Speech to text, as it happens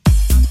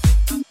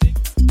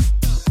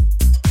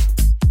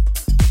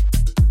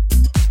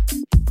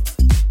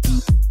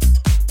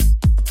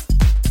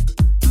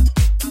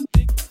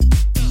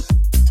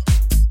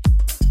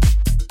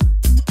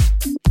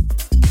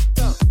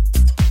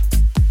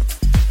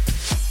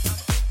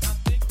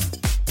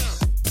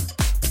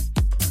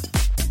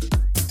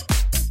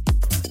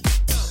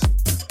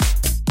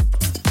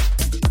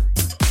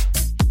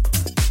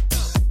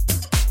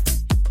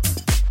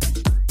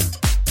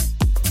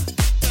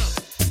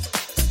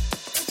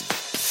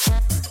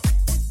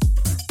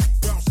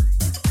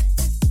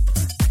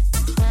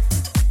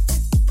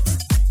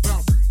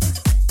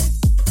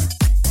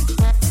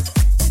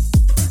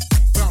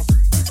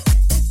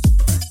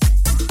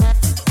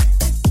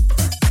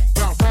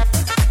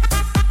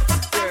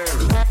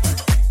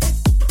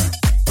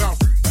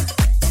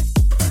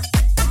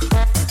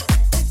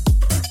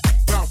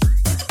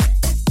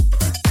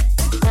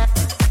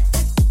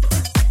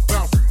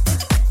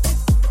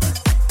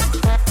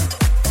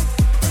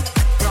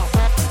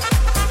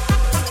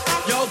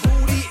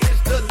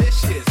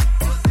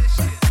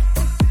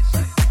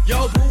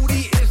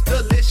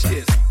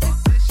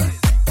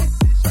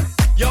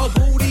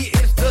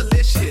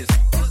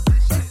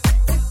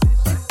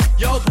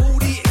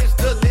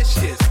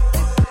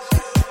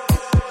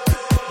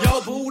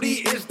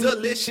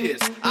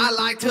delicious. I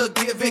like to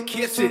give it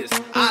kisses.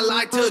 I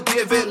like to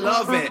give it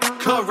loving,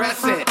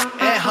 caressing,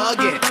 and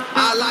hugging.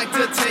 I like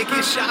to take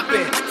it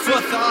shopping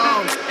for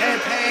thongs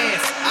and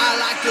pants. I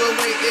like the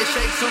way it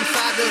shakes from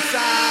side to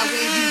side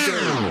when you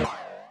do.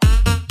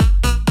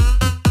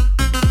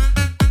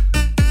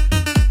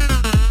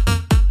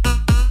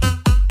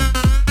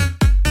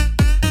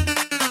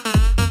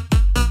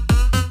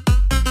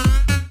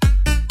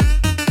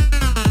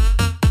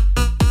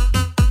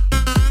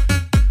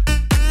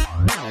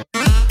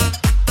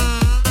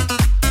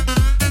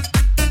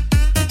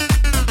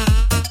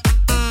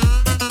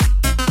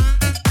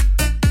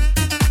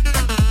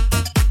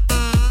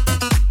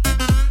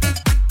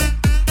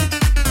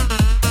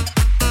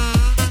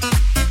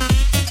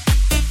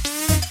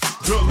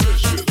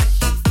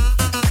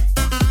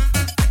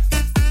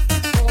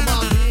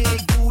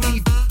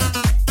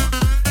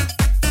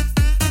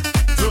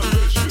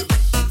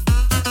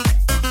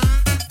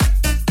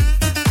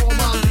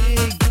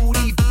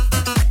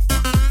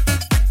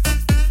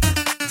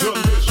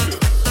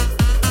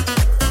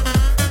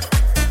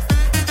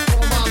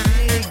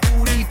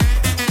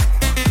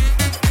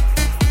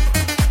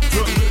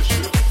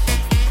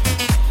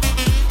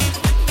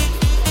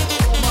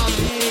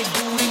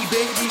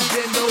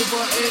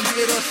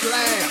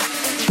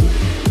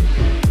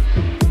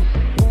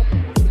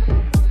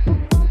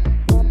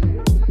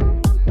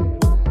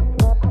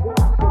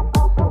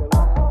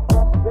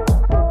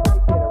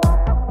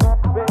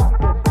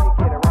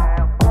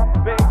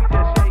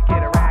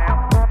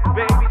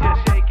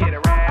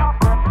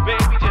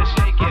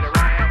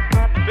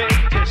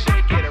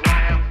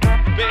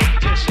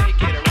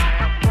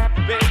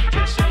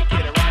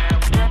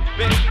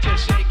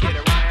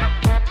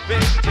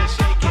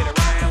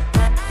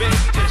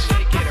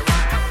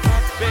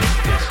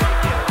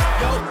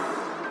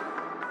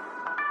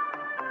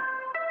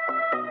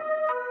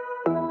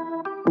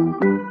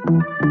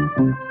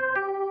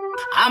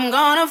 I'm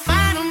gonna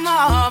fight them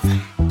off.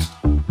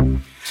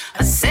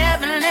 A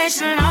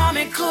 7-nation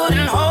army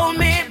couldn't hold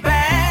me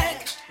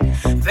back.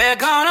 They're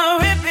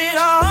gonna rip it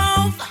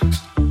off,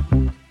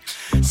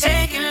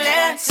 taking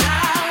their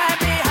time right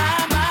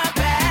behind my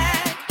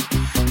back.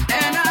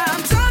 And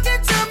I'm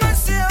talking to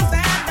myself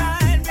at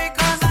night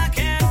because I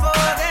can't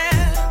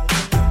forget.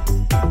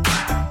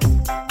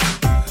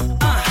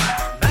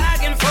 Back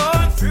and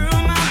forth through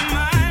my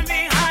mind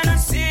behind a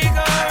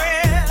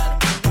cigarette.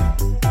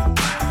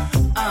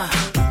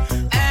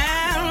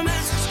 And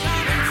messages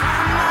coming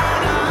from my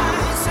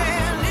eyes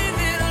saying,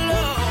 leave it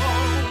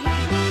alone.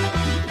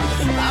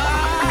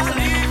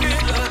 Leave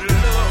it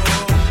alone.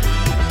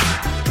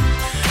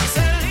 He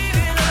said, leave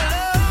it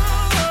alone.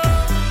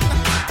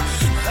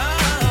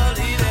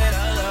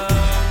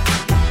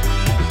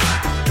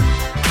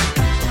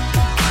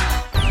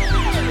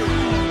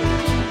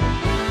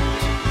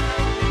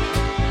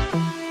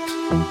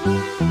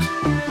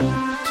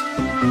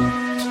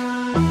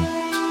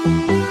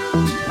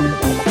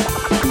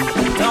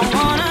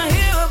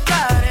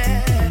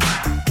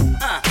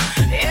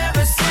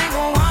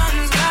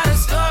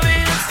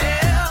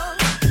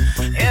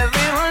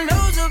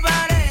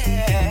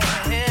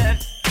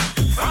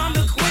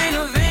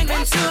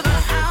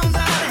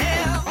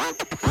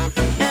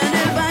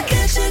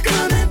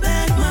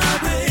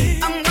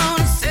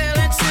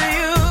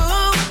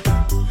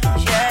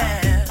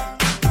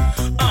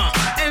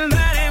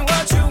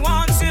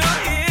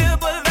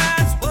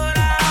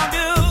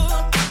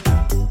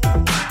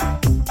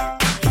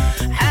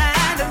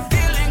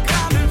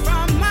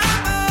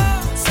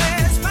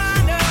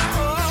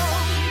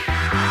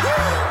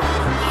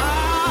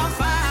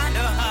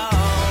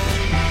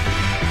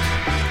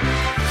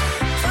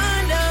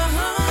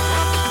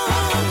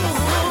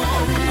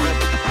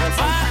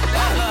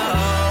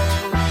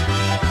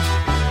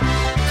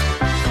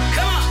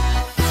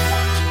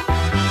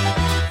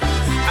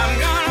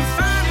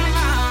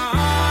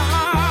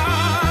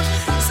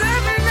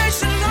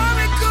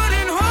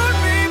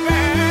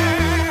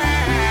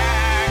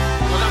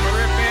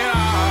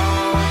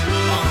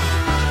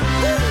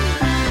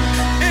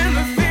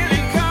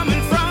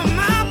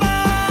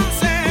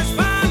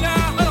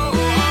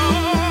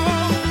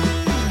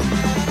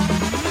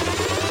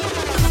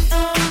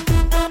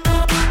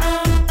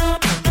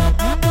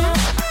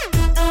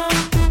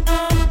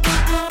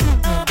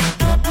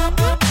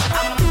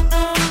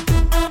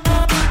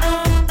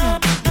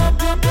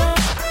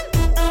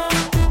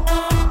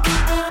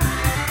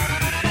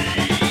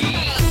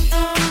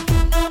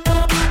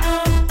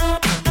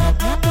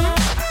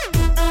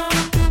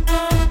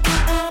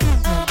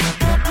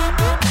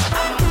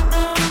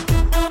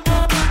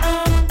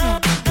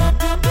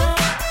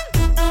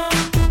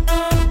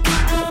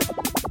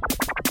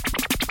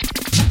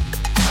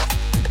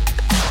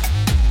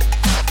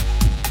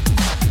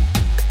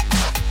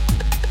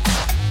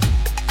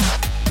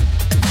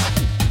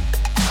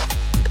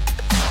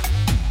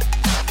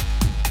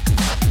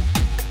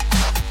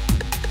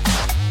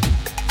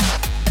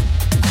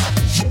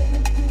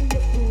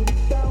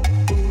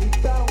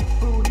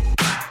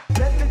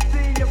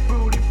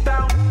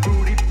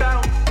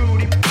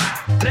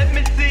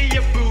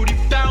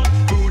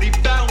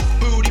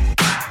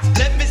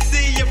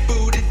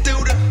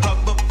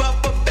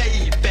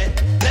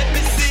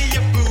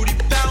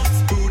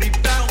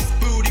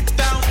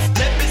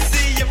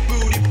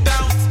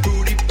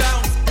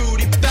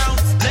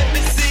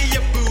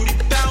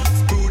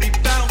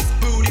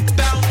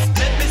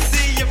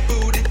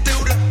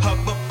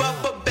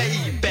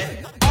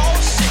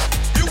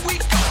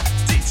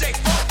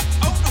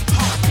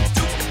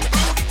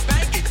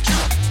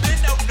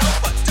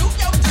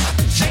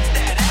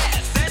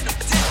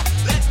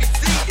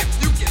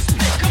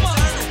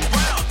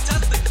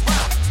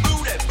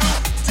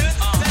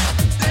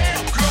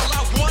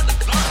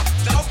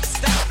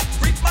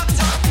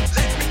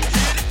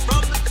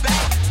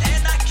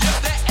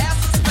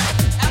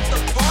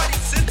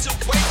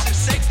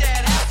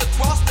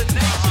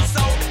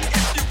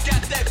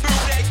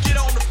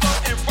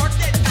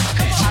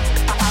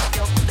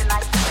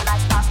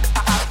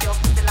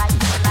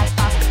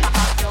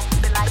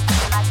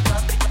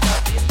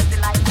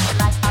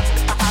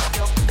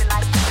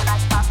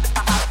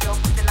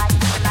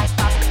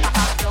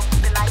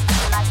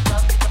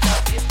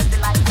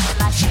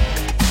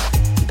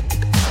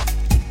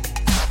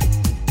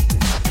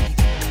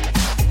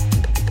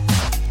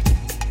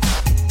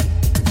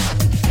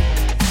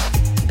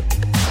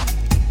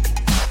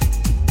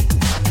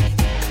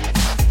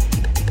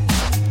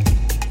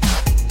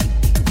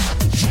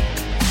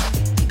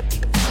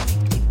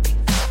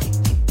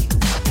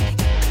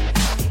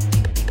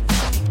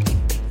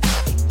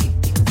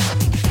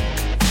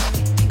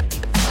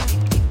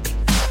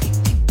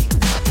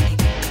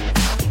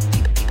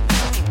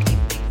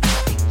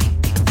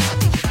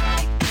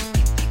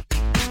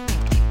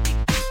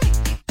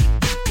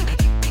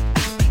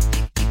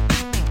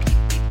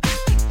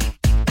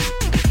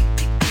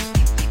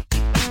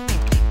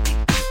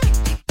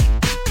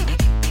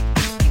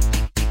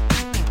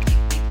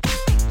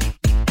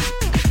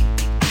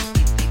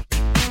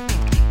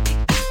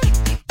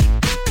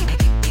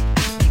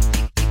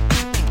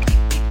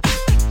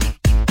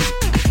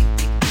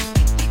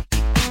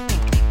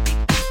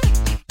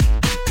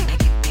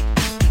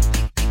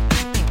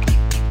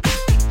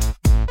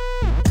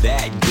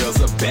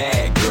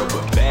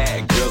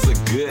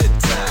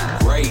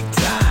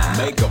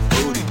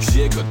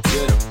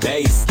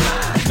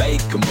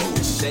 make a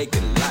move. Shake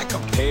it like a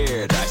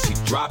paradise. She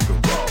drop and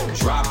roll,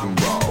 drop and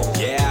roll.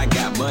 Yeah, I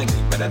got money,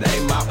 but it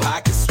ain't my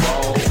pocket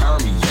swole. Turn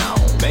me on,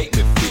 make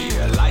me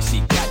feel like she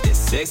got that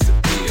sex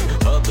appeal.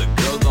 Other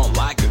girls don't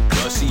like her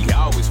cause she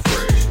always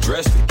fresh,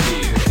 dressed to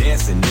kill.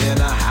 Dancing in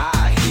a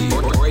high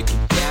heel. Break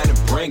it down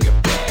and bring it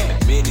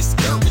back. Mini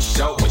skirt and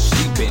show when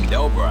she bend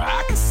over,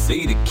 I can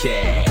see the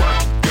cat.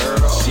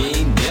 Girl, she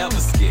ain't never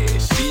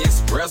scared. She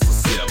expressed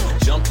herself.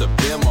 Jumped up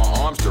in my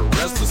arms to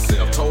rest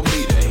herself. Told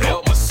me to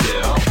help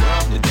myself.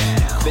 Rubbed her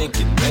down.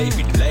 Thinking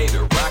maybe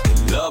later I can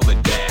love her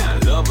down.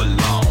 Love her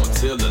long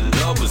till the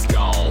lover's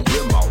gone.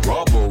 With my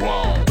rubber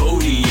on.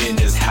 Booty in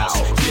this house.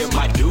 Did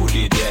my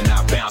duty, then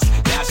I bounce.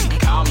 Now she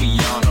call me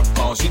on the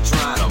phone. She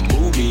tryna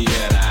move me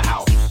in her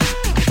house.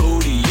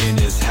 Booty in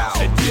this house.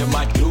 I did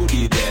my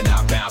duty, then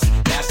I bounce.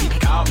 Now she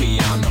call me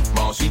on the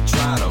phone. She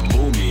tryna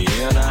move me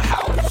in her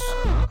house.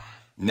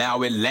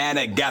 Now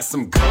Atlanta got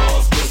some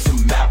girls with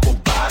some apple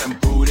bottom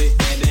booty,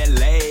 and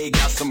LA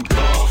got some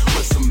girls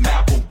with some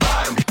apple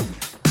bottom.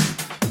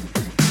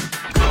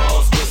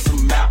 Girls with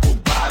some apple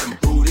bottom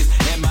booties,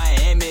 and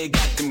Miami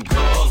got them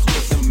girls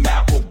with some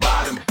apple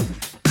bottom.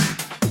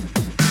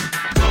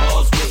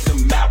 Girls with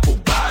some apple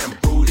bottom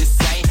booties.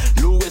 St.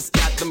 Louis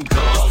got them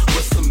girls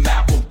with some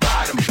apple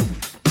bottom.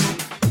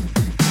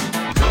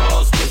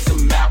 Girls with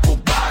some apple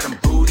bottom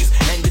booties,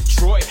 and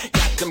Detroit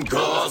got them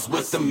girls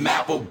with some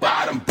apple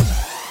bottom.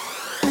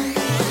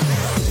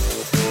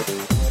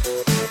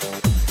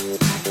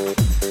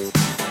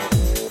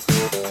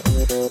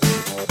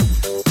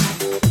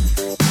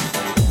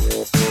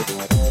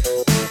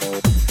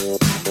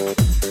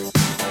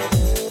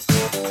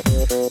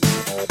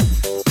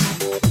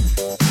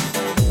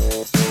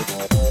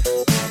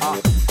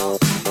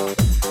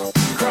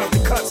 Krafty,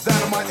 Kuts,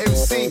 Dynamite,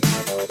 MC.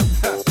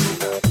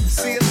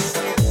 See us?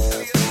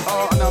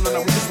 Oh, no,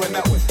 we just went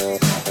that way.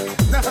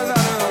 No,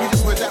 we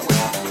just went that way.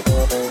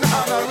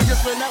 No, we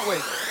just went that way.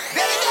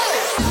 There we go!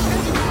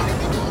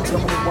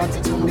 Terminal 1 to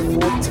Terminal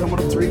 4,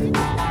 Terminal 3.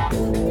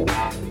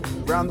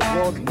 Round the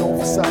world,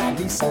 north,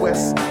 south, east,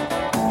 west.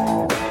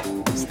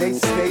 Stage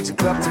to stage,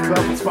 club to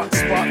club, spot to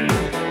spot.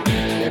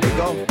 There they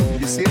go.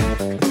 You see it?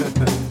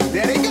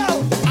 There they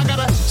go! I got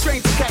a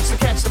train to catch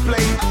the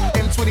plane.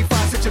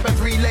 M25, switch up at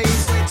 3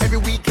 lanes. Every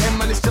weekend,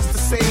 man, it's just the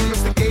same.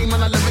 It's the game,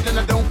 and I love it, and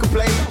I don't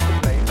complain.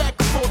 Back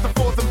and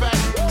forth and back.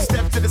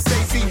 Step to the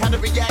stage, see how to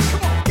react.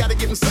 Gotta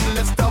give them something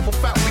that's double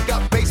fat. We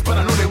got bass, but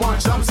I know they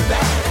want jumps to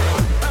that.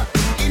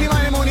 Eeny,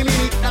 miny,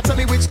 mini. Now tell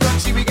me which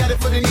country. We got it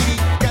for the needy.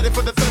 Got it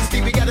for the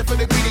thirsty. We got it for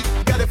the greedy.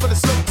 Got it for the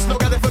slow,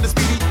 got it for the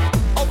speedy.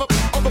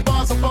 Over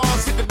bars and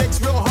bars. Hit the decks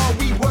real hard.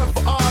 We work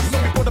for ours.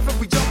 No report if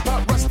we jump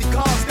out rusty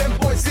cars. Them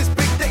boys is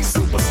big, they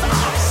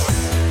superstars.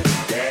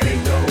 There they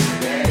go,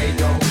 there they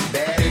go,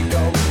 there they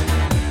go.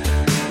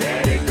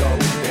 There they go,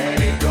 there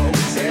they go,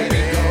 there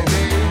they go.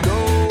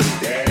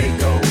 There they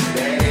go,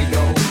 there they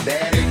go,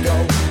 there they go.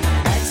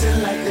 Acting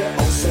like they're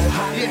oh so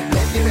hot.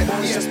 Let them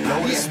boys just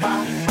blow the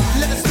spot.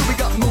 Let us do, we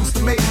got moves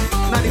to make.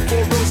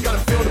 94 rows,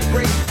 gotta feel the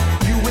break.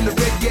 You in the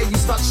red, yeah, you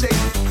start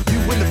shaking. You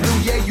in the blue,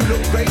 yeah, you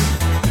look great.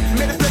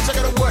 Made a pledge, I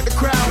gotta work the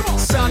crowd.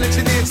 Sound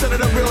engineer, turn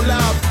it up real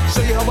loud.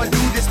 Show you how I do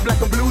this, black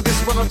and blue,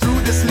 this, run on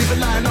through this, leave it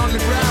lying on the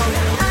ground.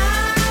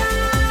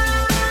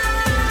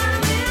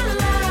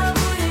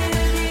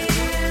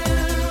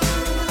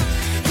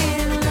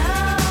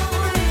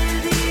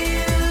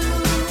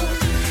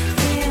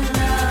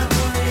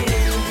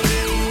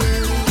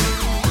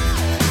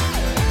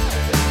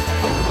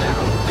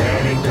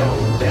 There they go,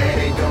 there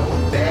they go,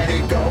 there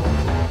they go.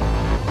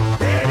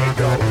 There they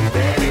go,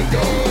 there they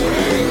go,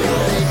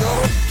 there they go.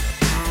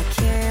 I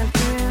can't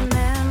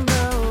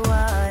remember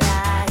what I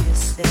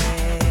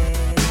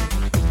said.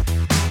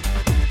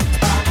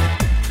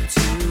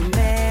 Too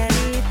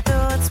many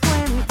thoughts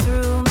went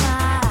through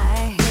my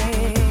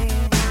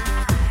head.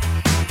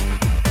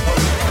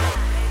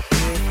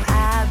 If I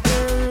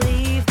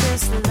believe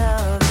this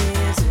love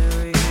is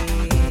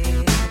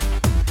real,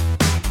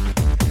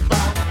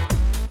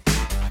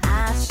 I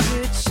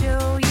should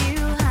show you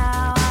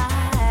how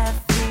I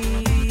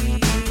feel.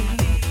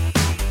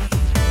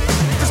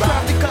 Just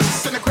Krafty,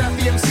 Kuts, and a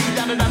Krafty MC.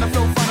 Down the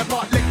flow, find a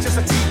part, lick, just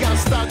a T. Got a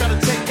style, got a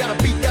take, got a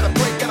beat, got a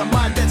break, got a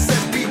mind that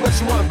says be what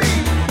you wanna be.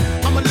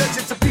 I'm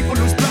allergic to people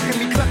who's blocking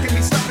me, clucking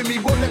me, stopping me,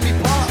 won't let me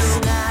pass.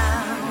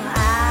 Now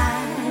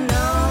I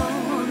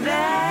know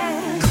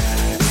that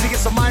See,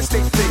 it's a mind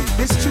state thing.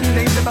 This tune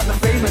ain't about the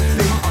fame and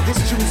thing. This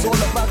tune's all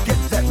about get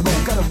that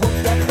roll. Gotta work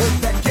that, hurt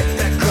that, get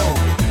that glow.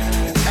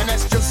 And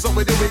that's just so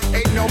we do it.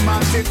 Ain't no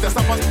mountain that's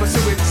not us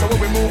pursue it. So when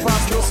we move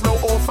fast, real slow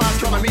or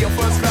fast, come on me or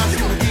first class,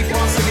 you can keep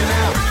on singing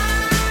out.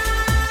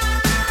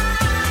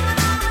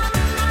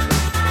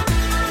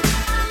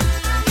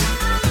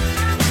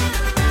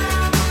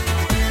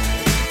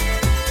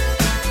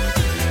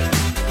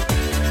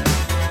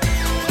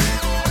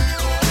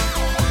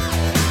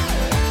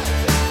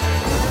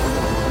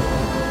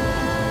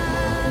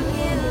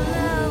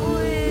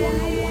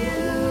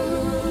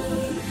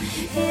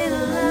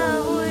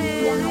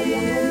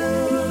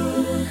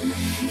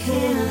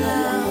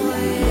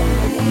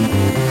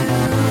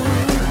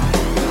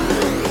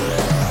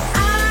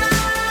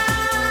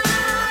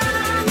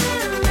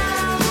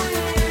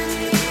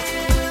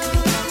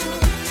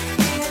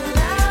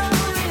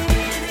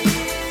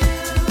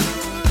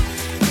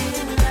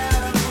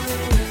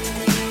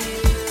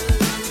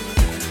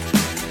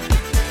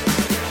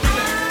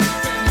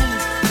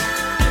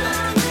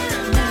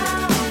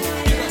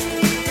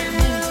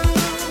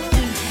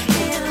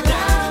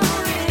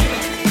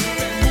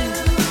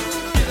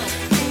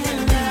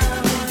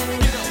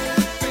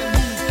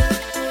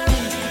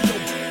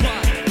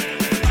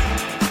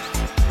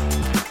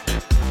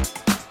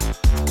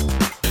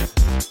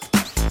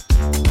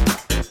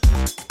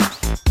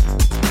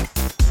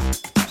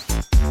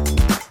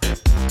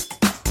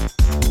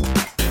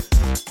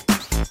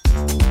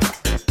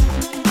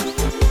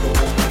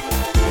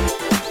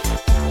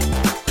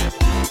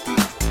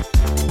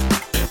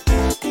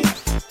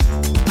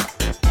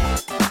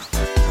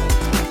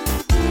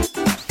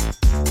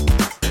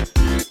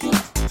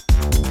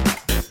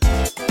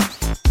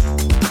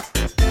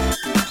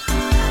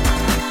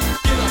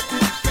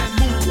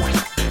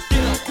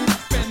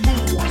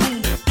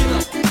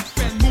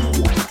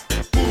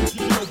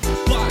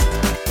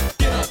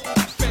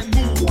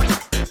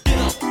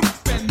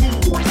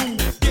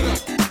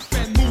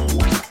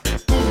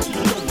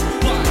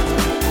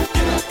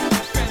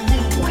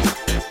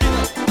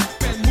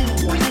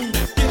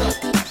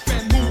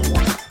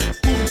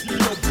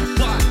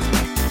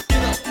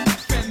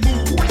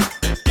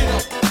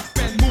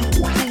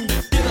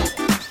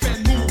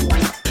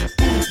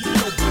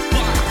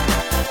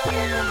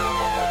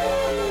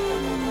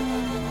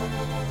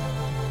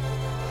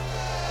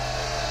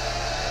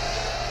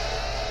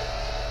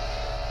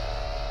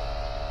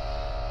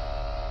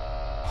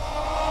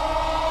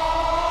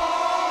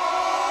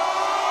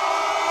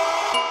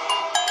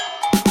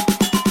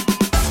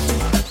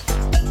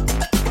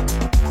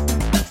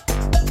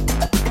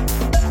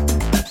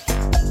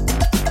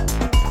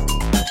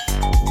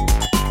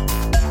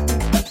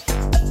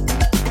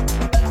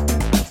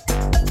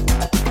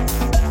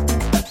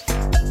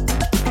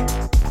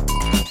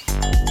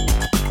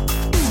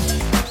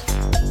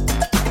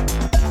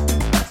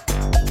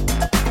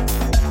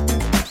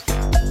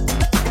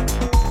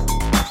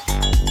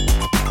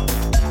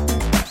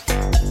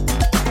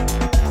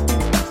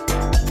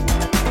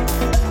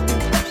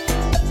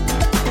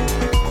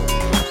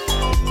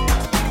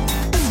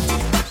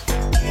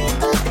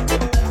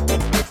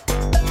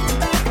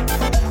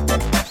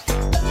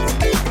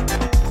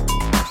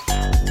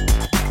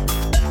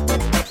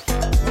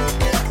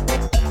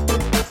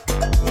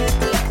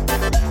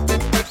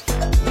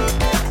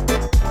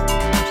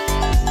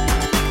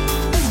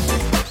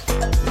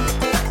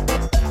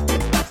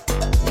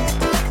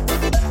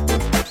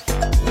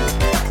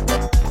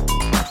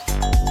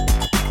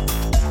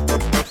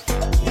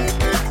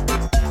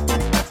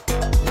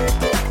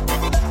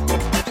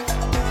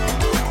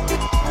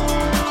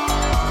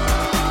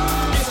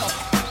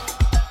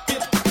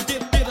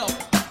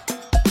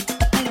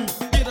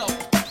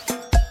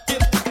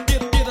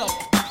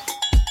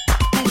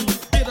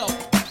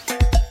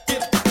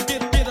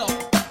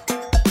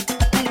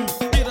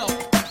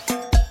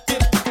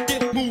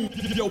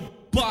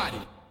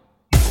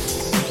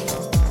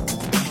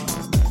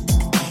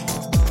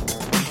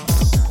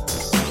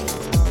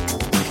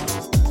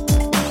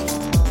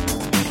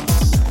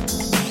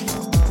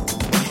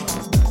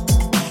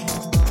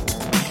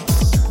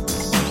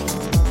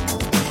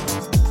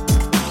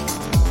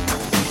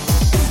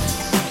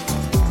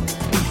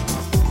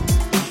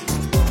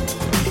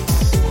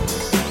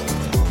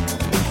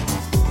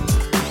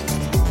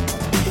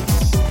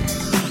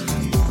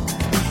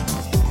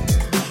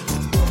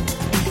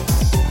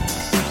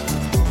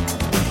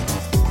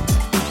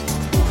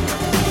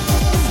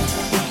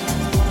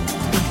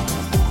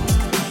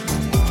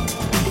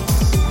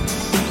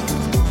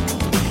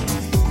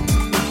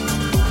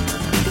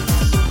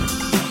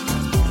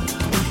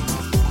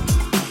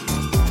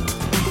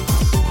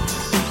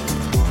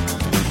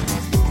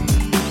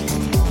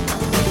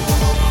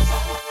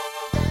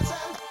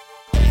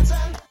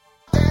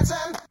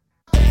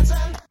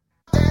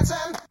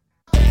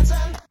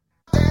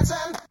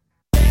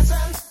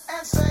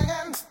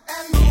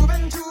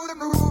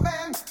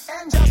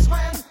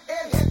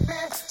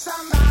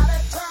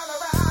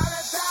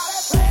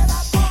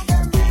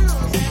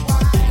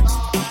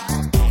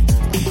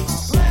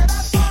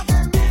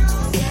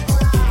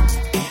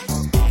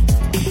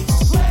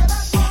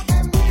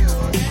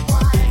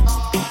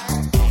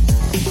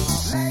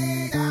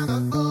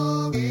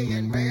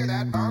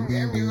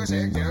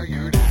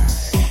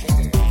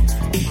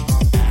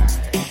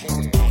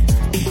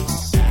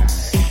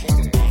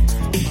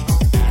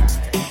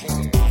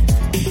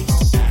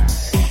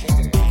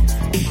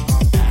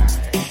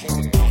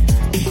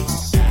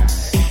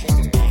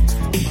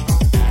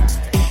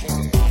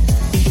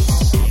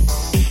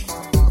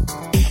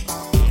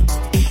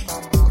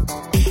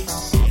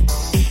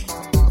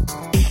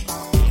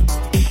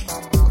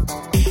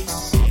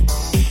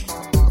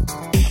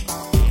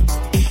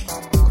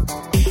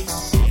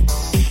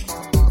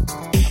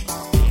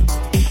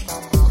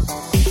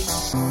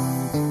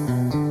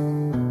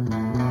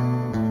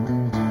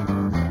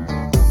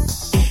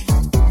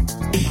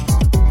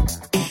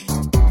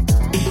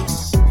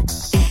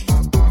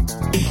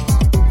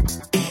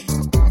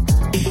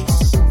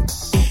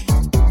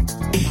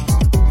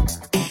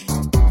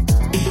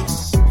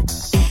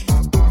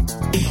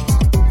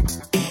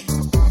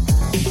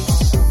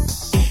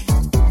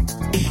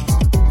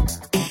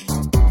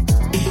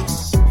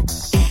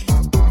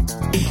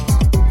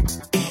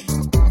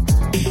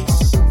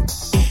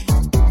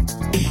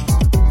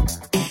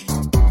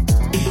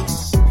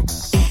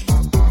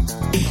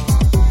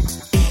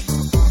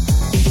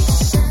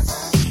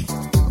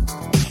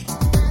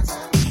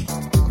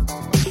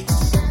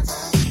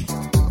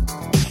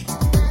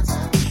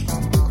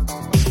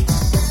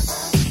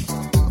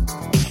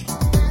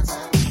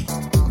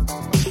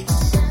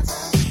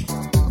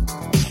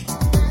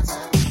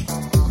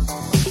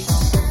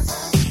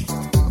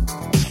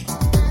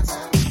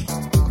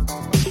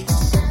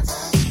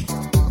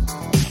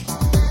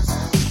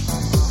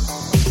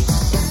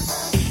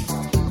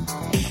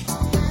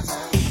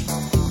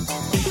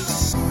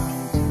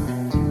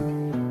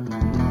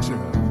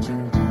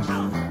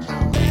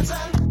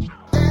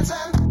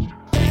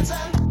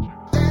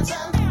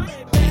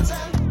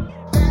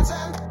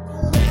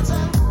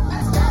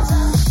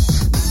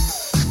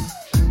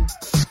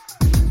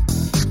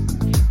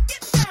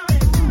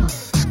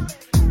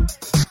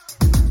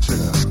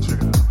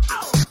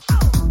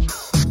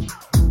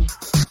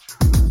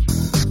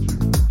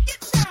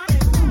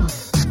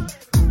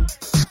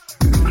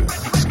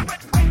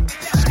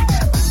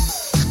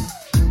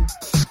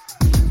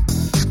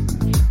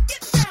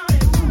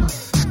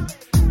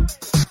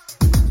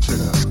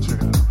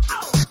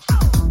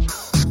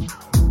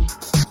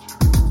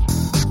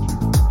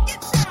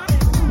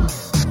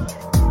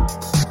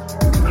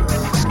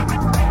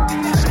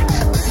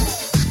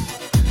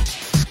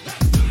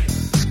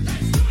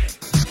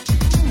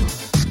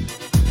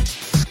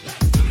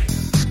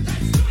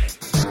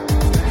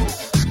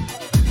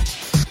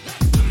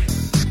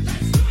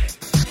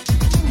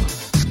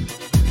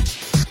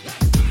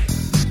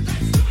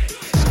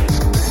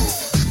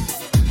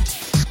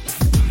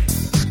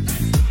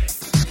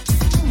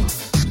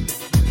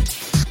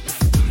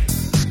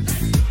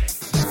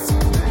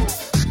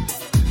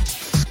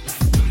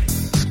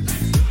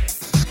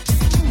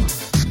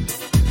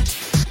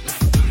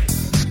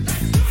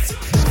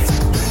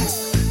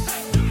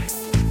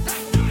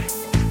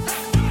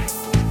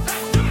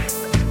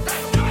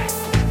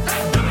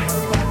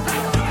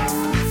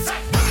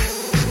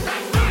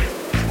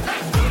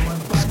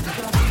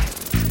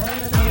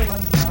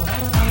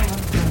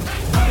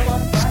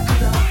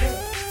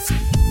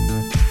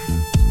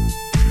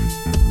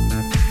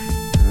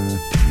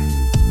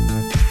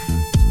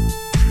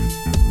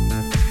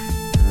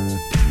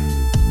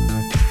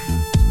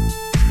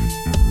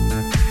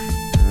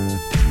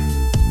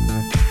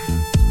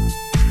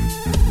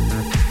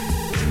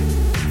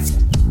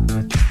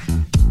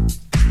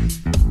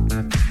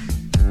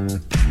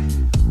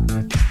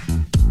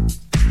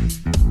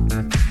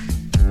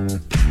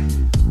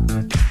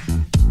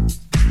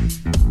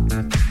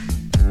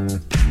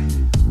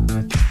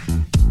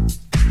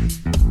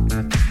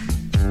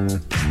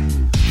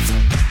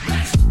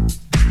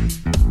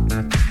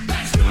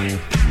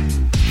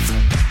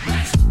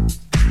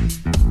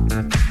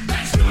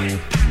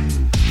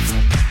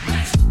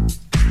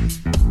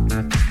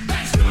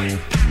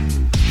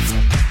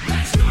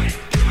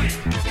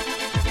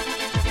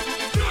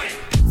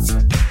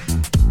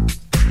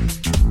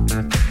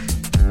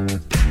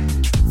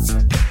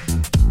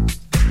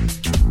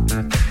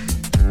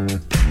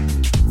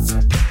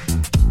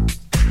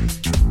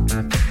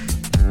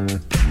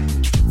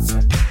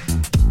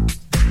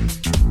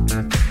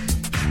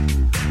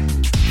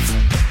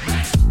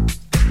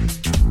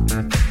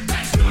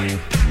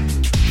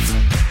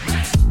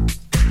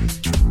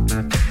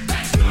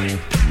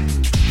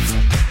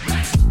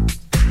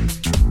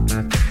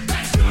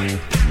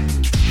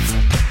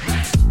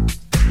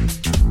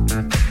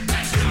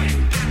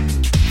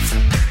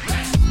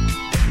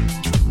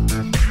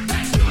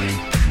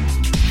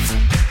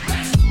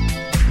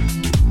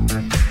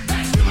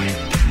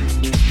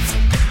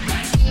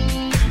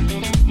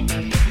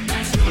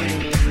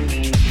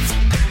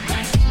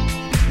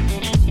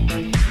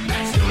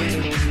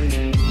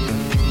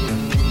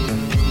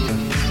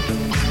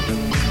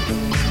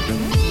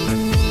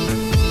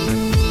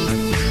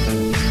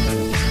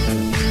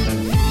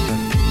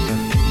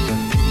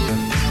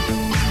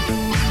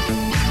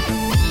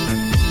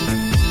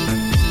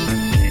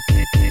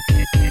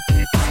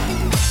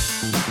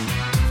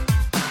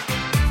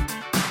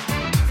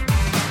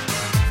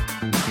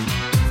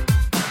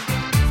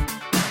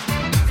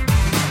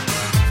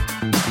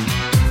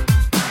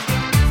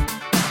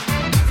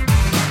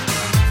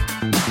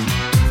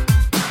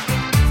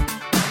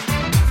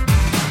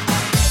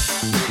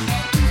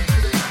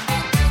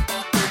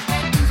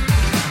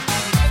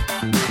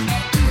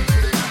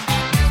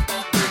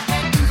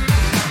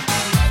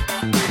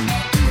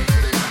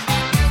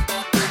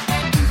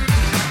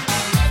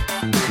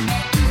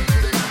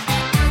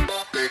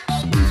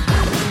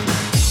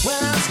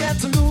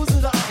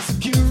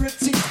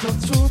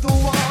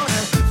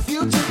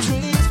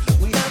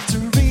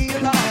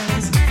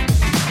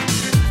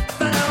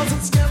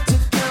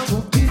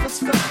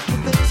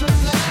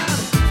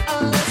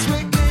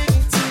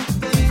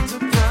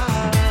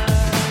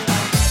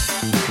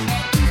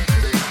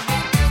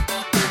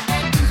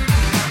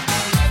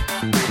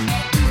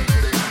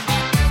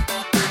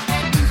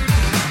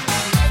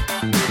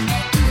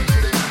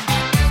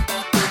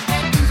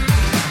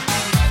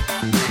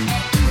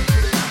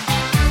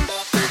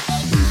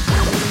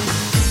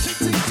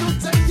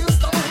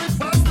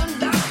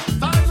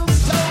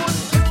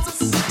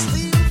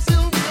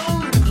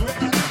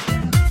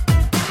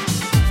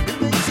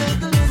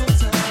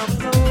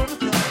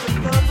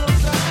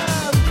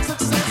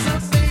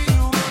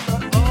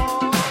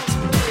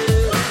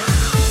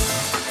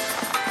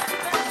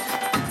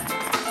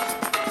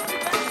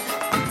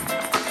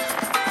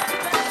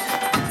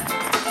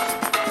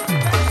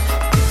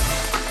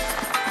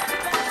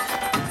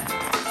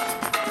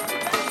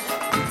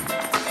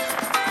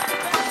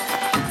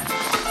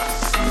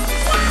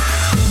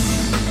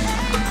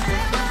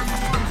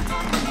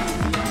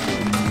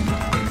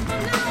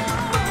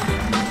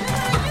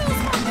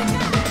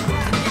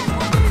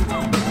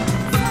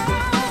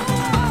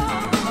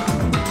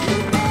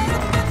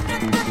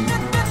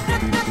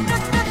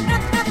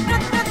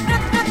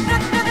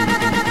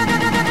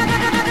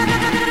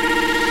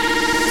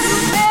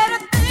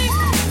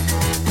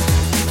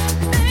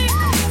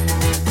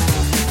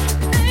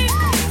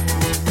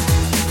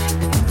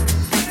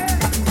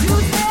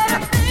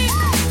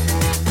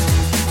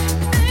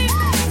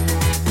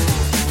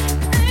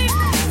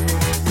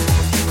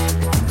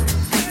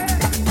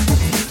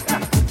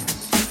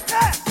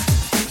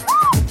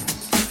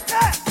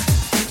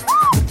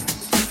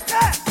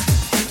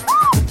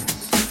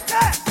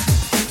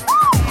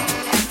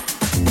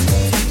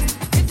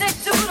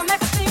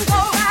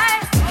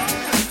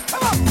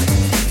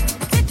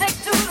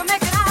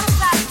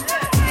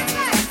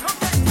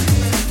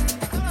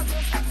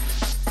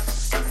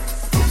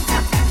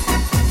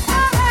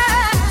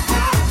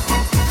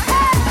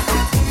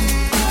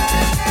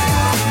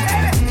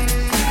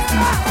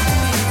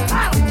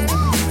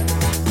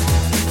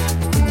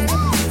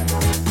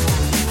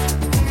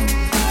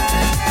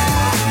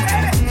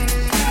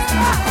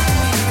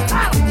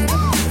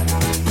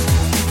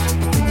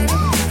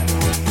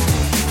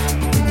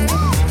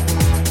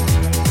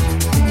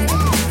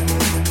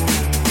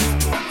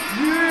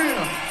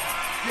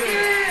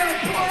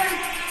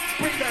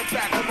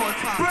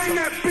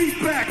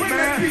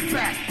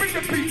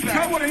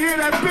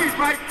 that beat,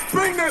 Mike.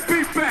 Bring that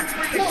beat back.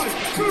 1,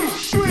 2,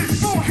 3,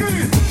 4,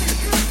 hit it.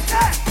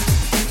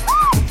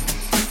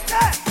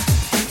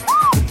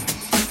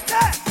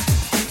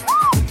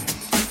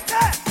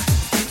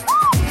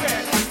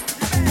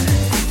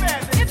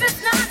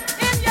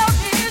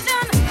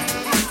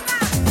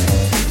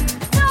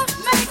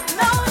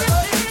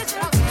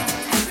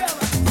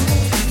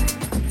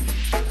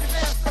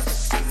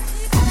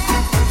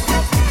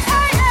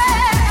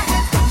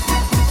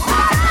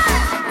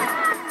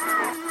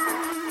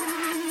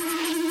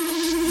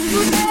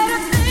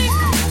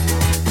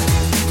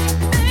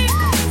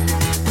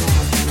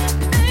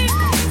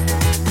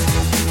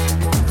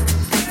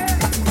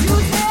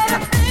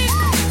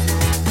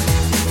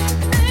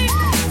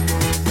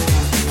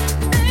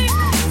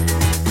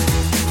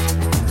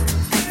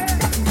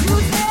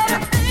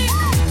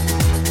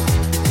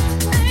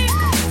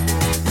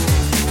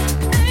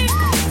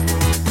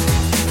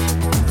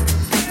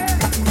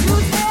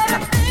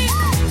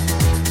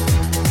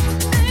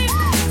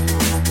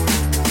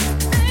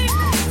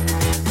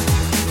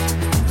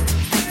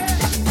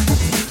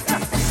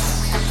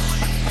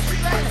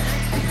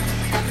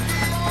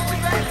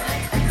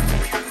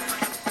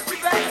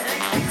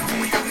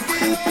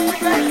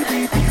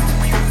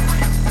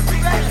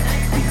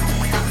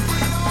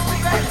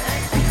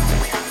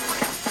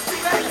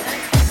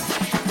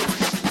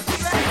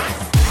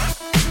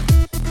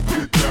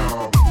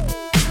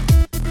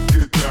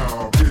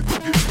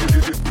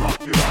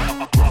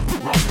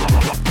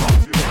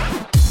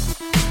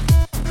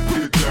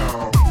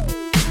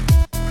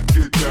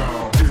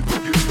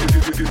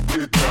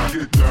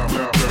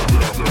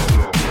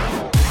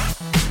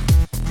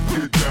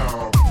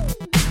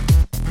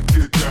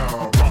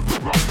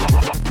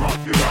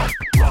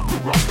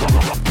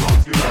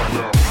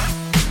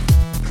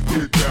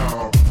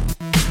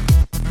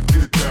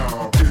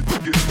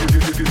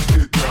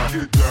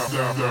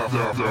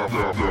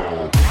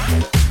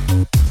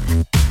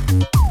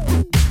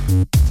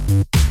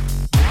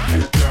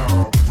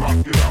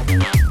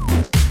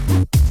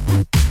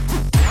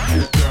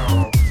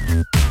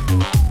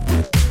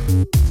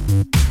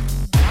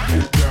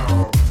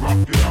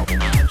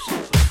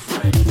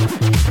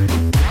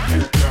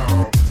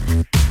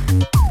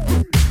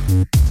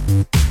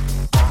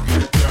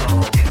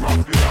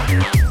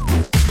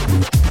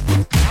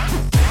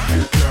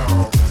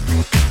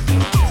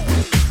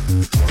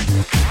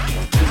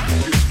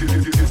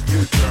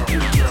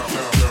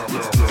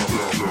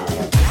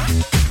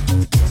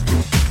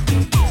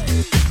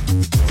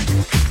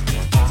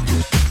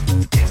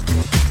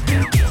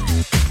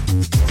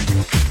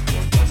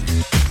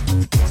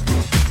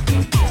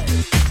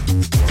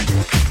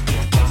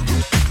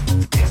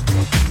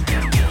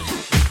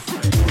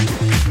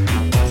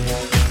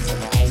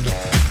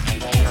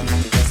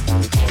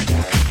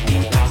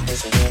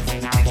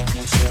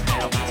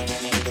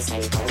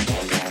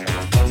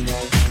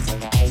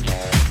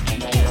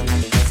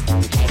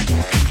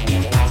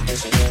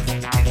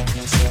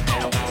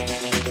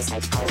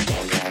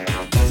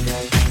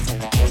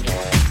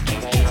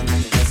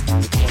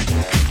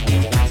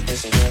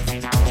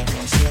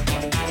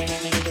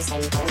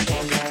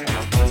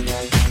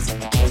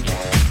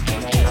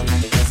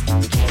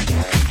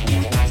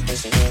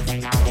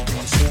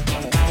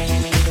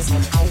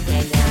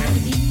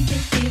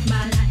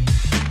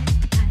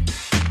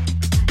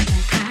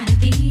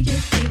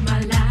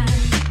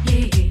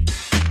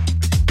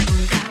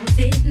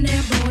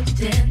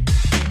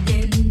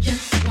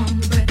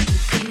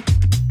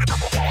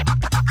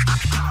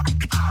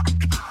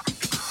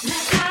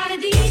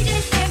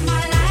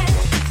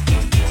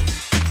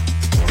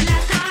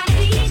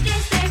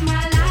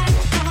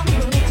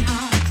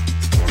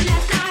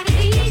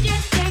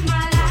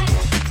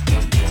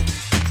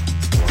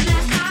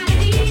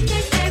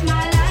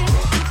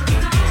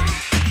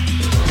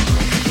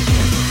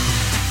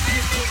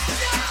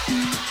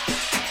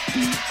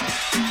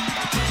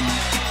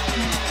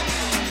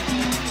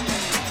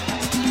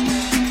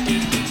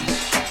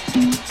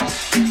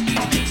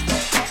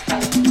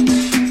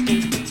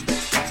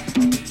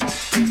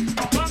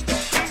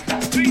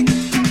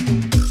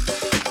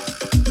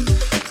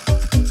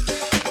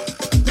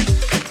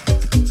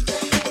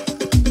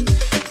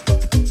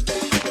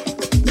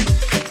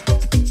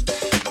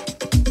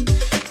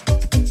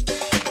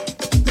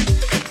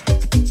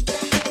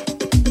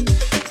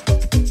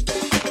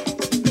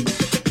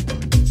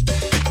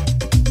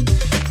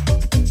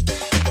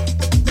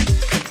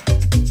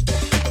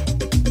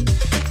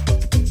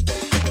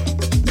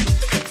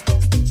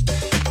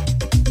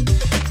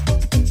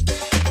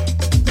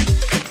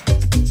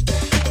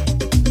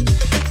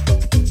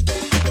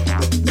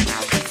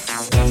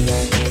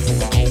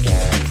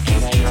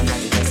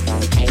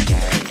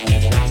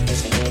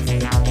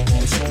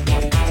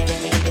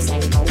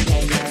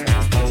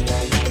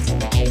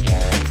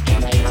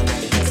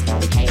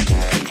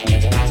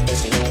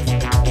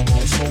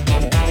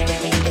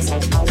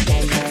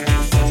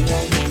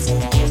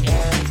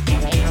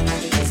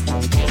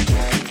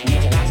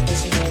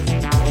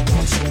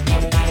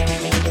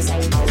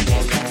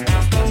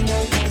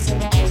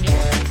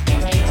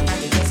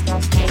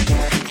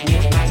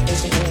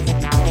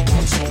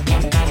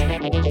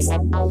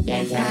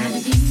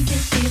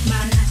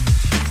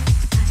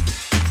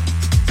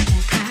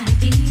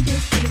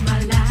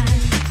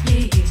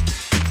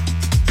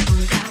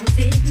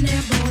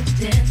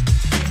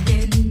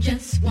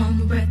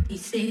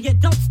 said you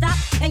don't stop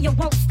and you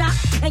won't stop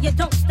and you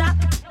don't stop.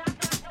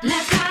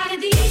 Last night a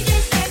DJ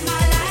saved my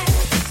life.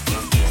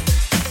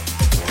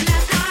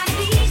 Last night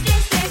a DJ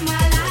saved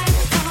my life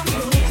from a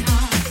broken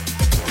heart.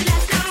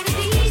 Last night a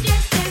DJ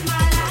saved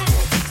my life.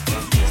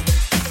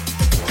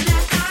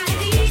 Last night a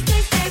DJ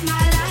saved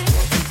my life.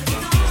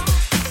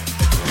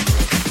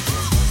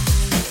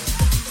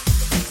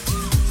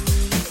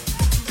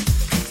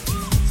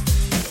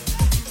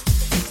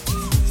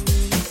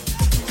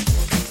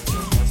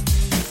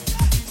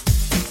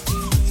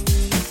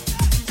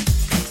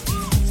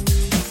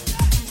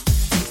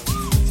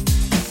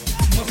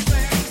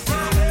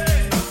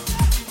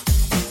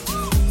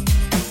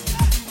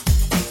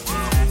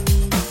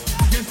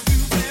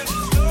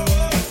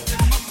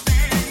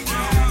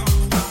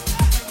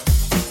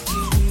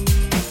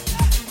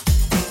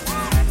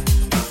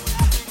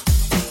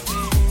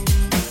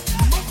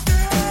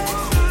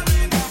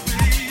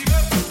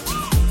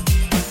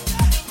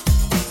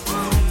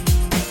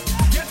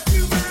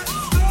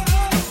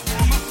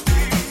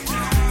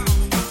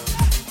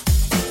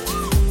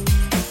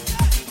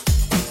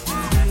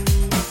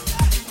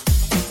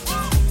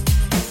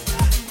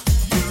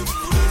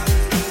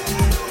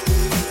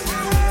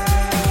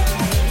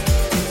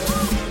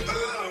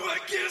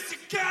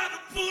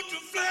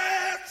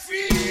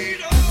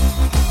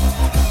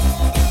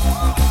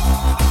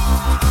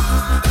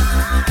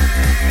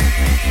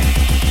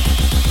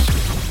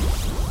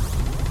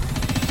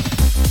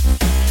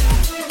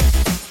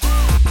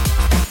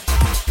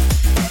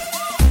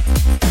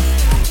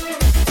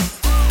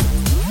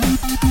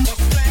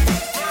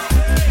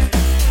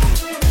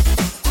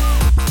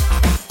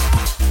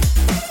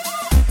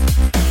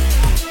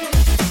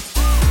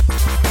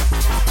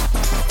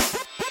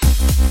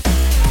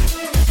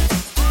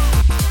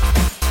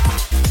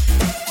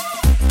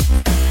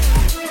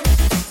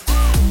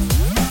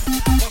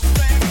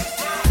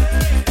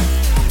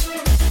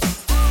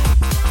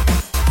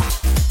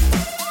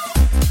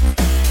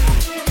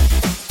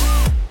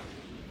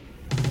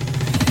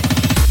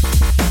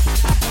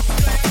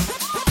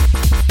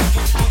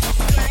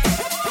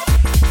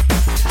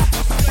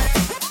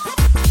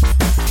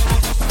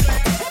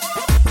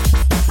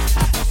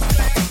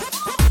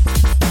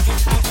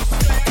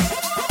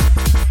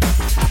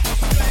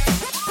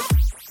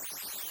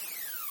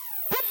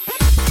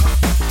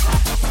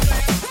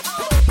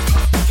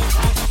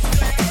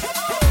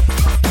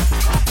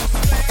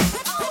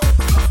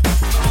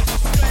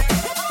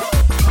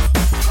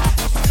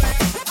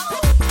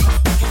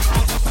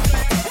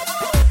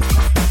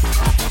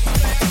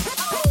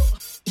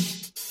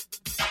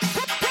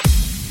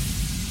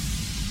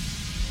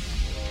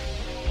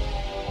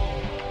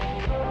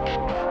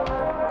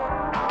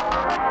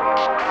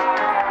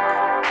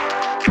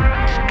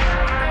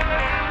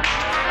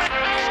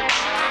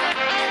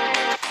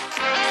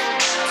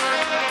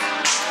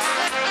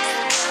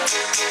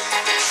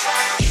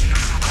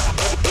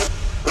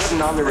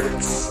 On the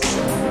Ritz.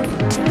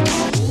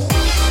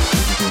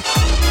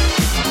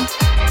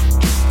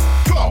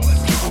 Go!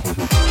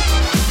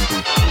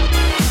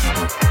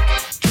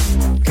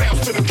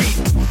 Bounce to the beat.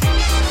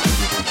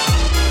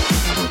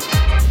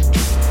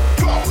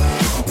 Go!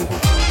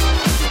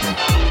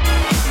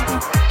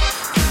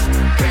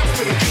 Bounce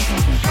to the beat.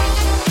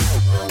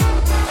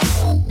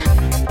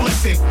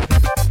 Listen.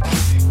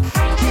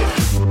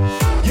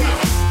 Yeah,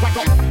 like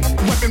a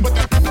weapon, but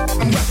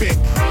I'm weapon.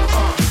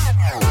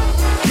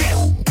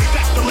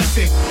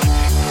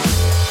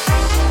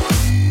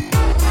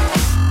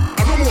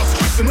 No more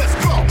stressing, let's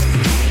go.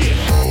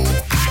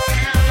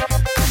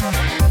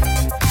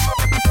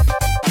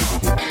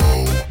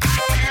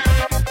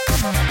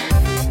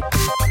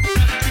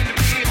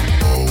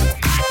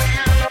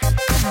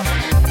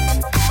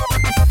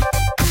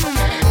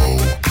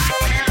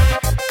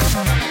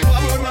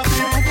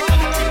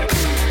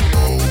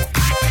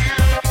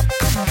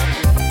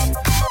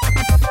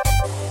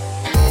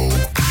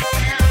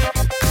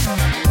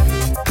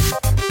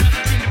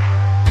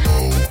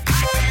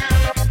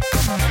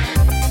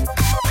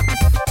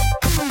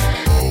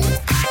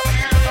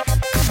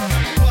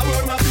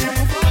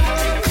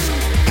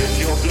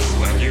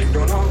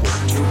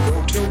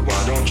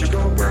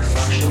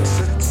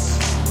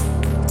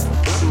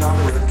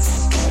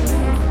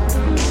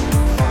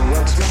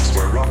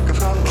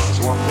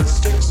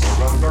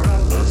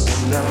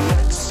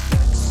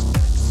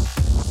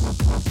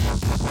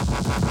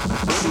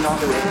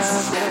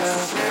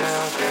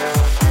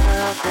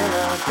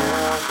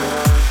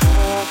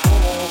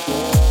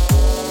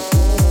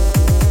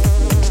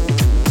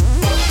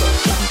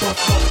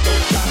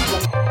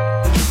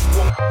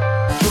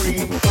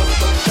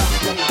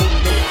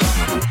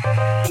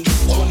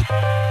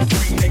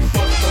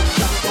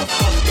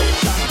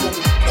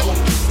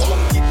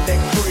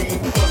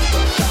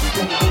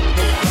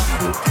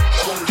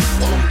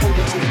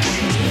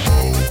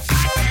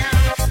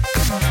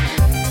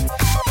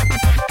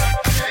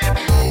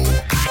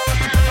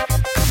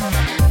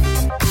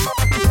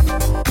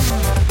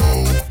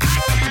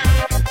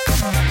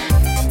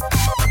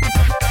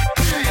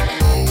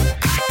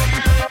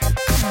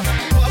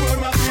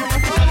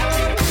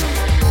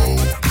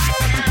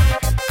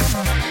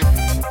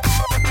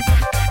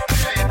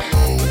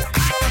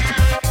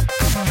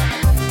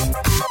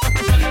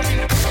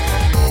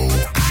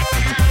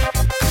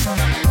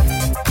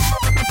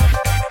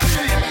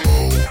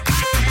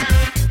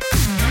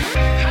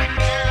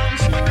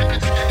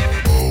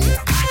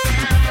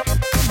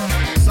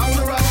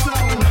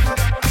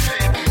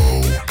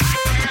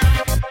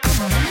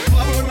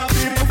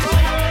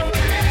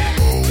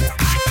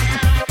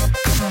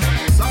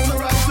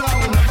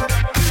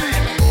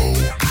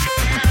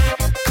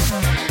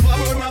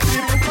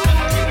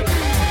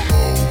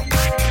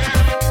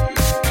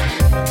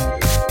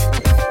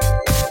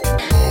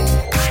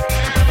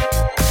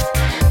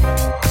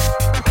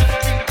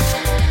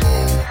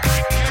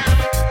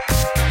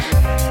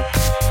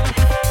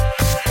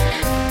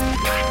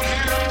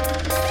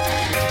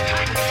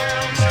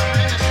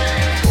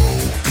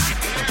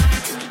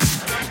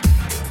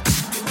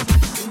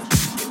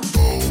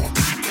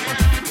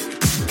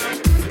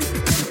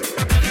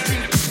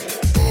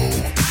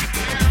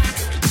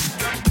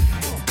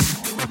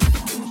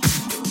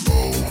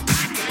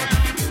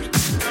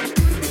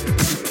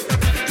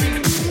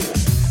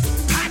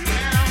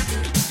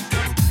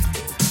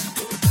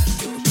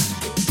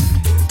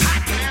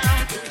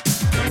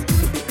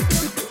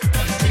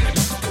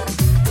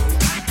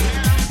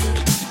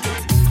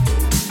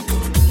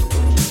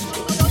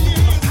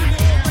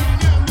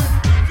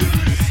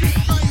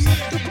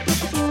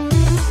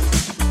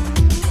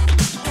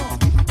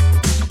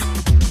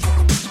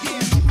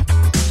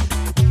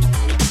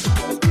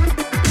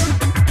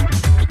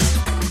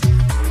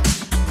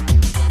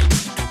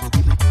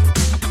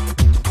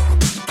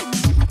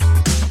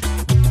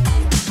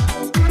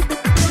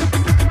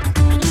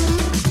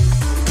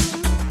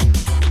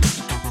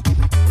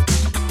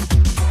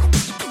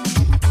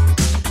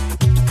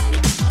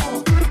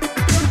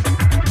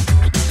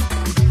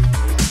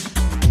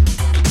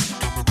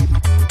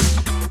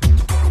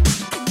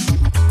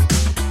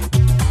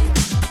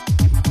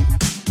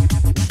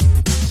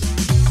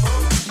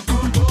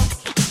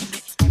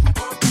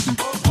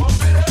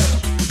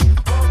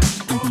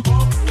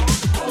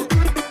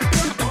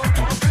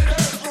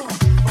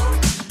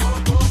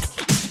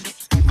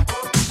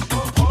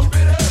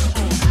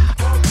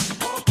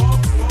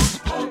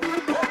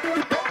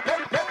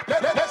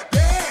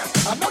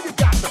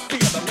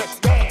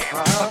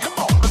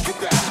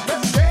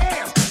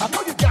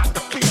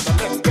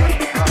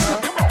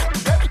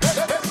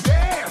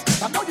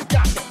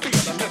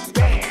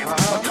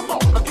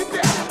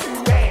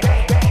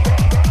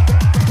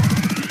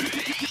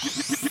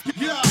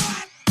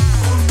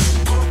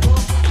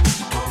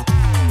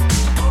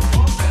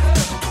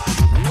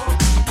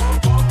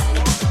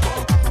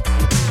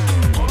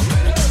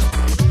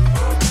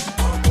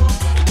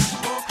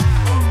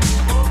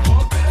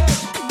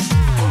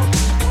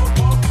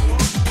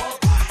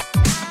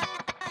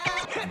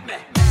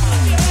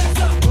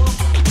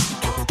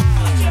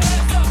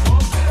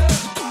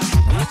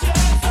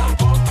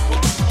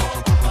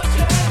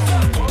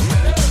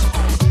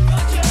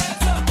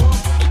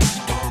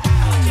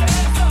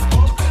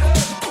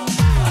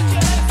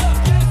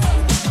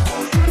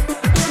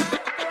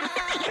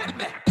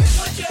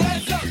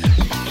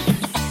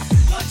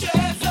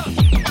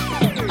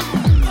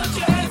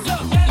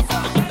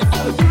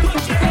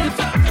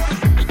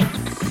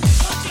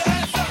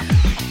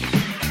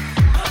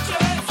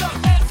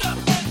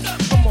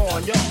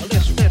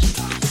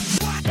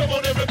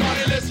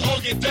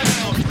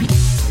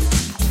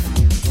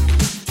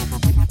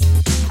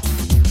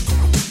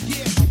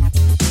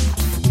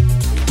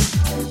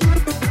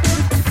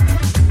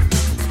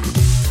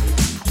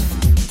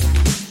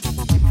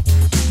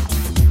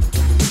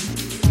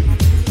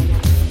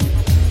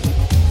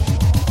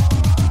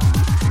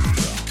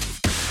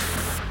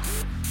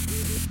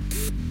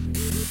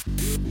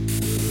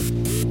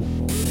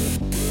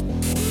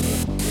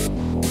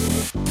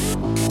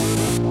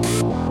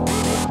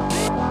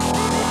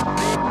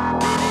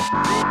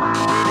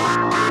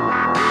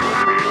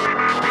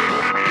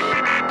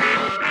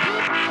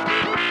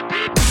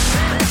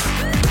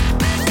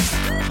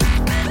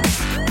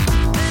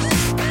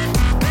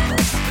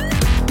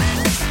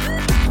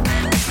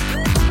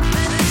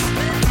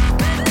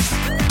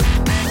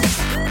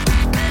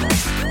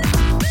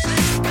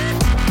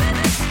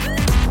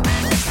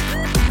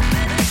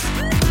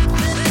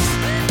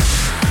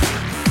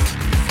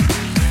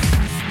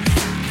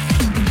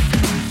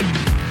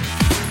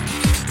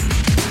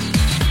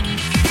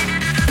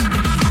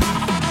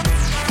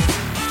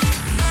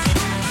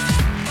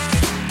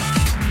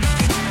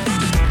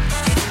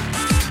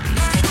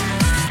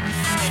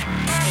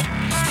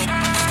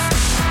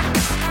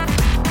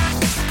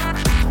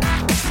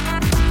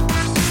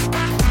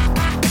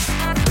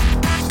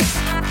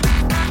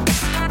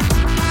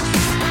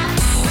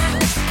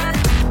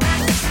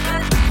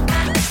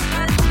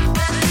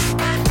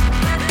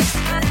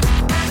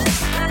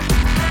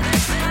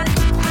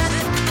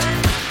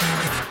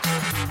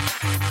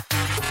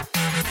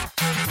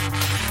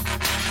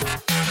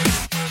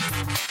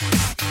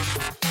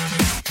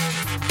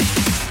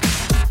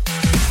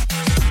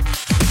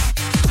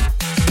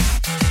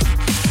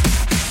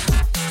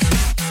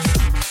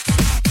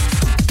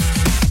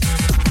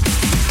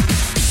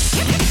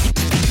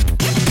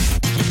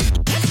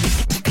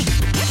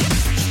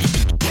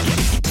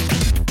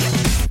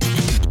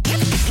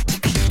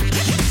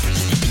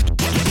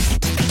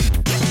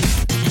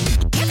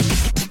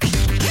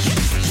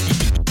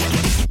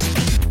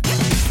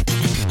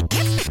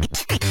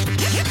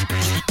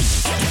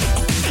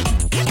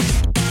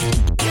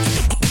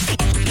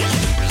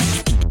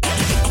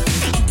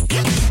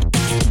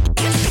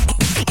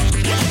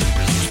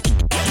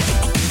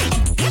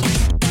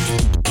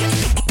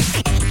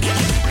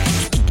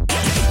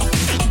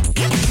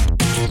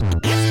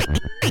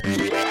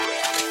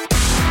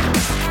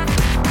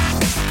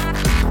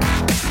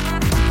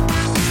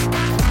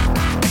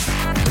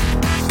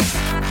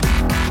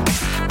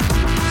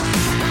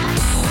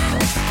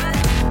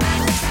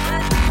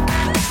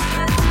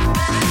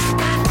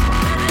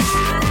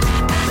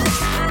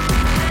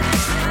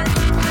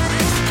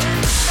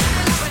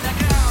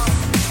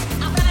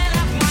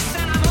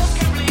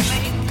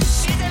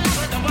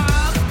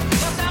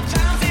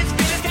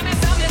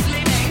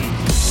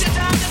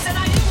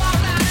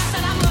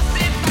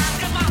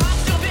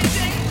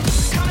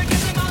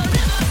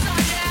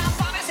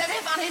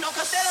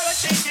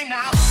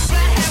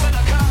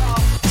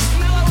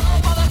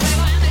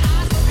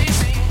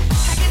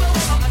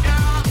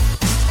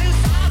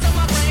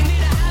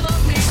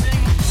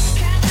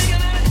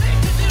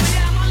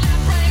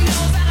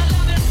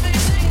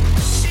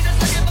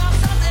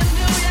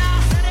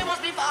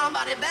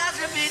 body bass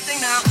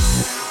repeating now.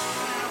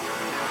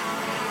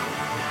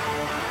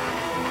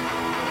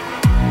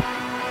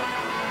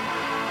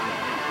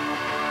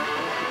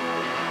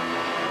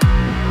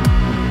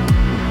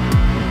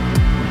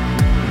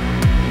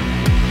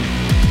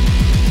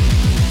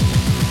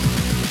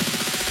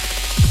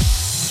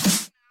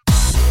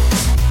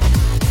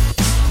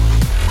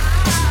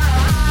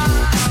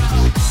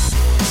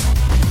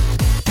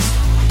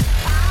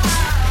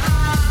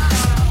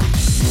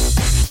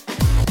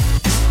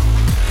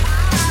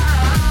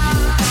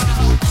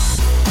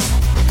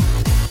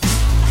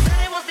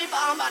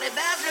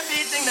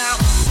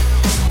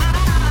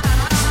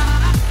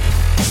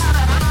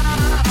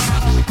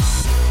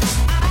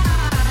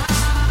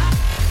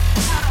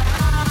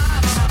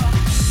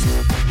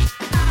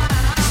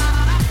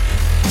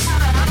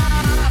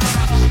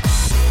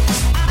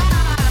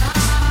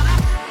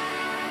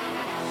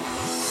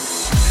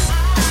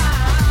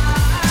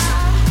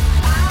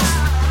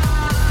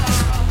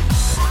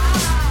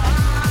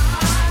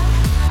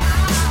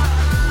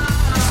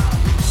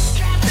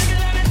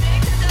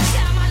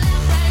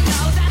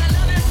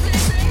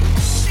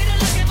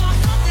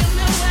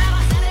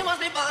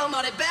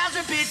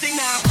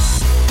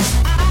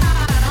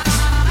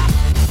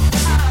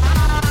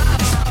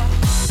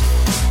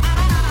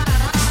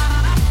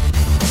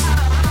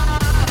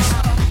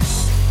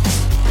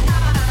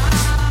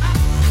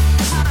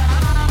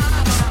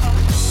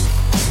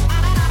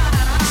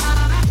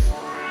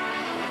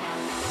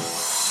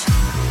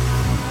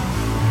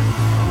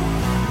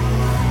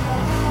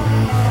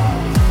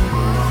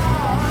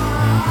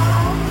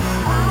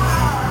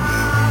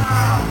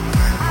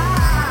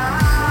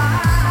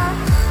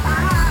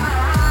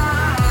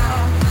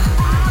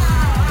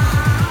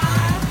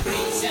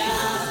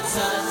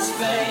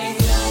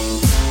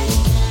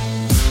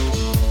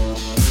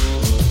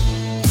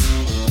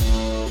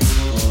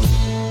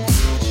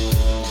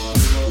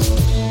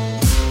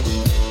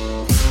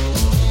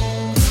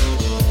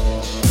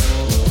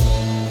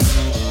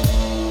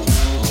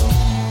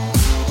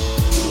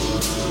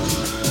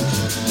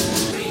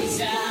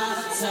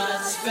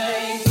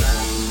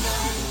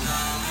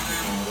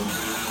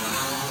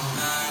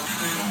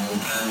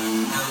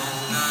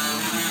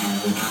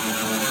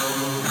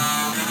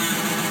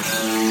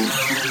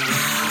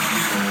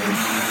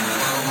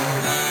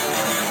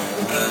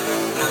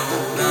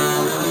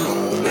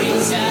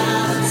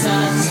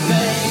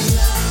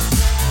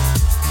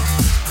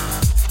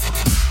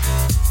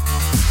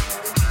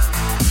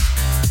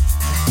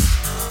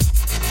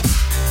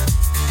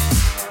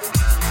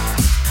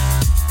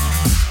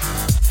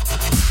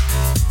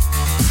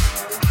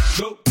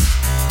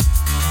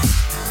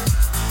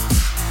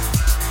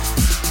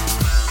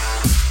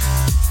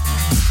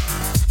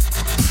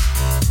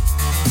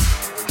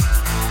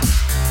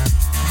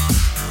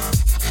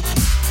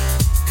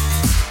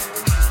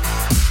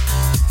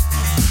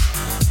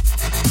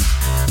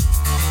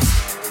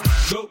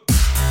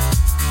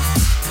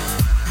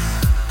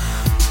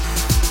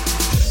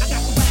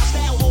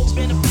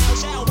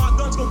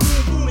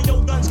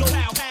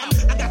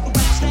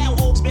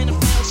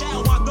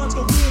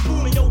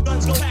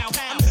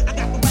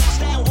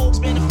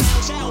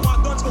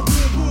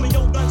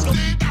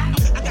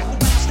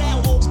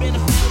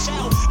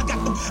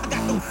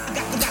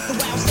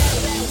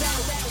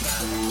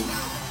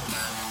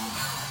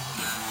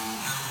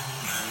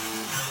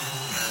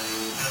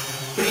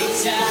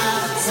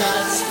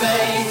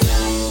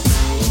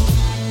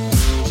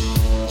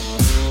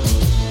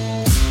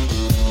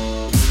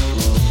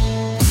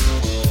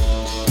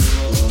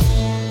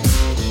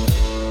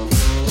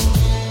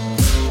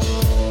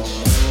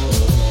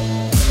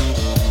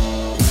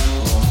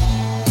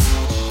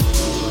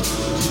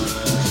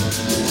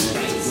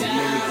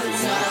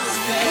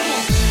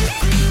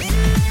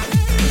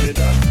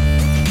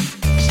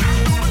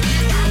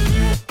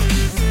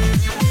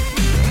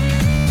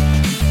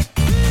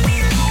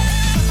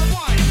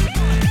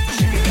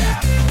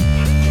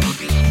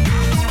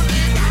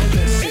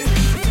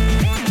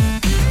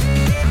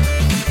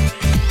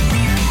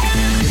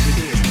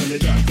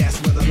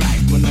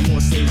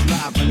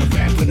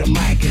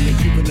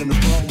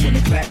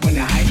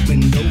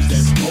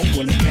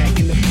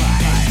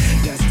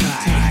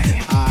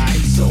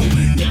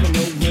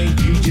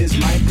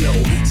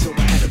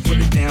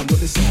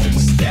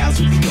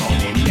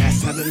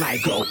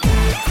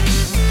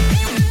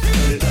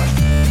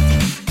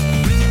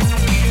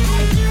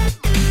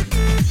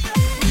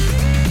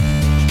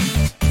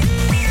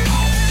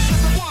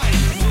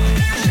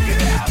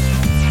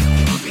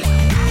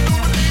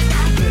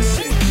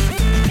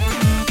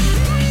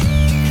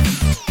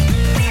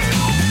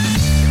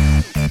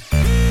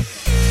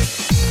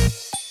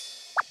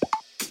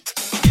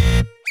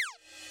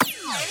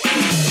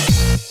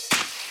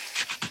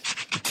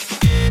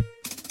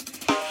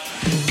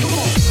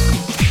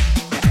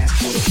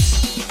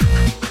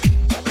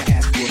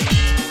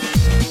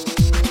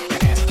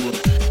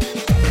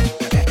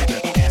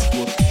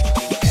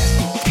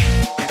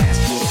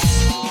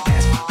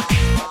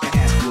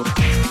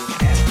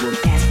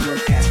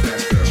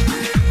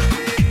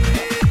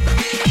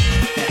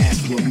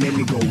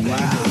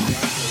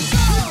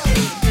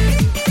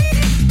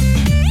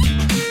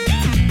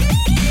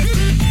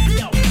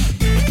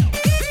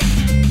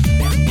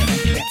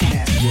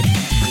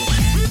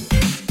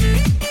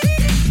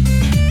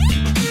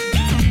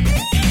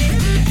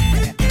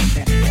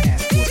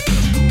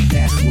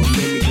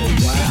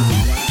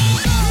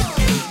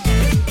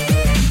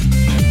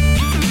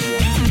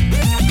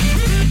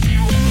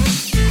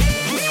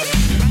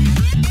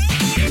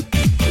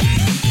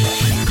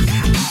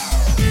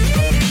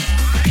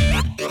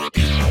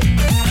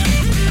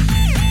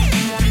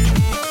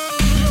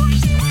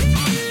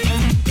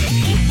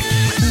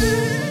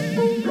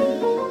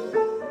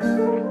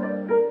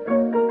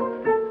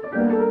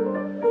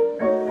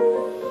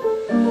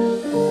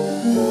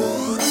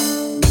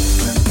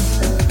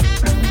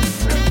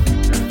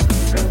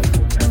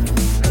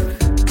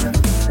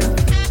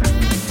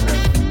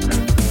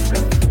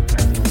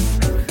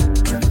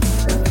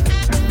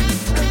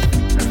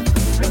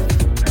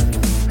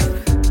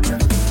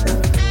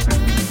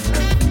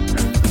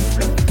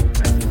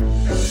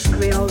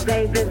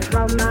 babies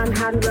from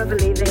Manhattan will be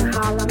leaving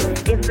Harlem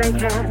if they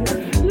can.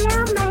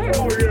 Yeah, man.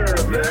 Oh, yeah,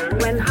 man.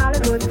 When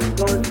Hollywood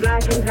goes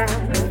black and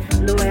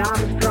tan, Louis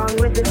Armstrong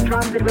with his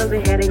trumpet will be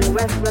heading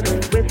westward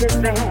with his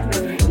band.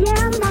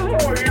 Yeah, man.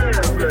 Oh, yeah,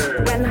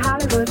 man. When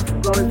Hollywood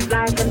goes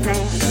black and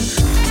tan.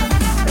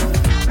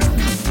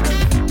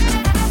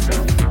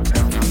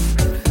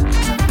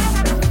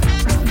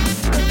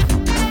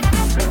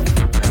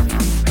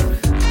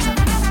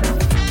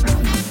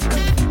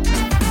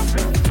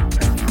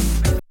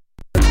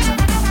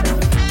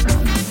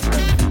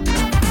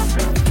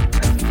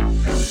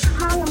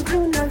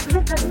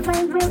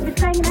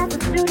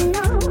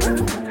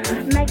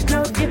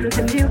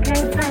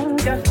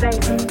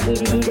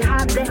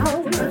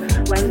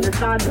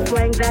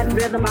 Swing that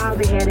rhythm, I'll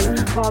be heading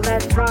for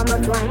that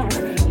promised land.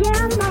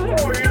 Yeah, man.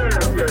 Oh, yeah,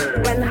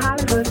 man. When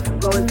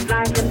Hollywood goes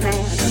black and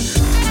tan.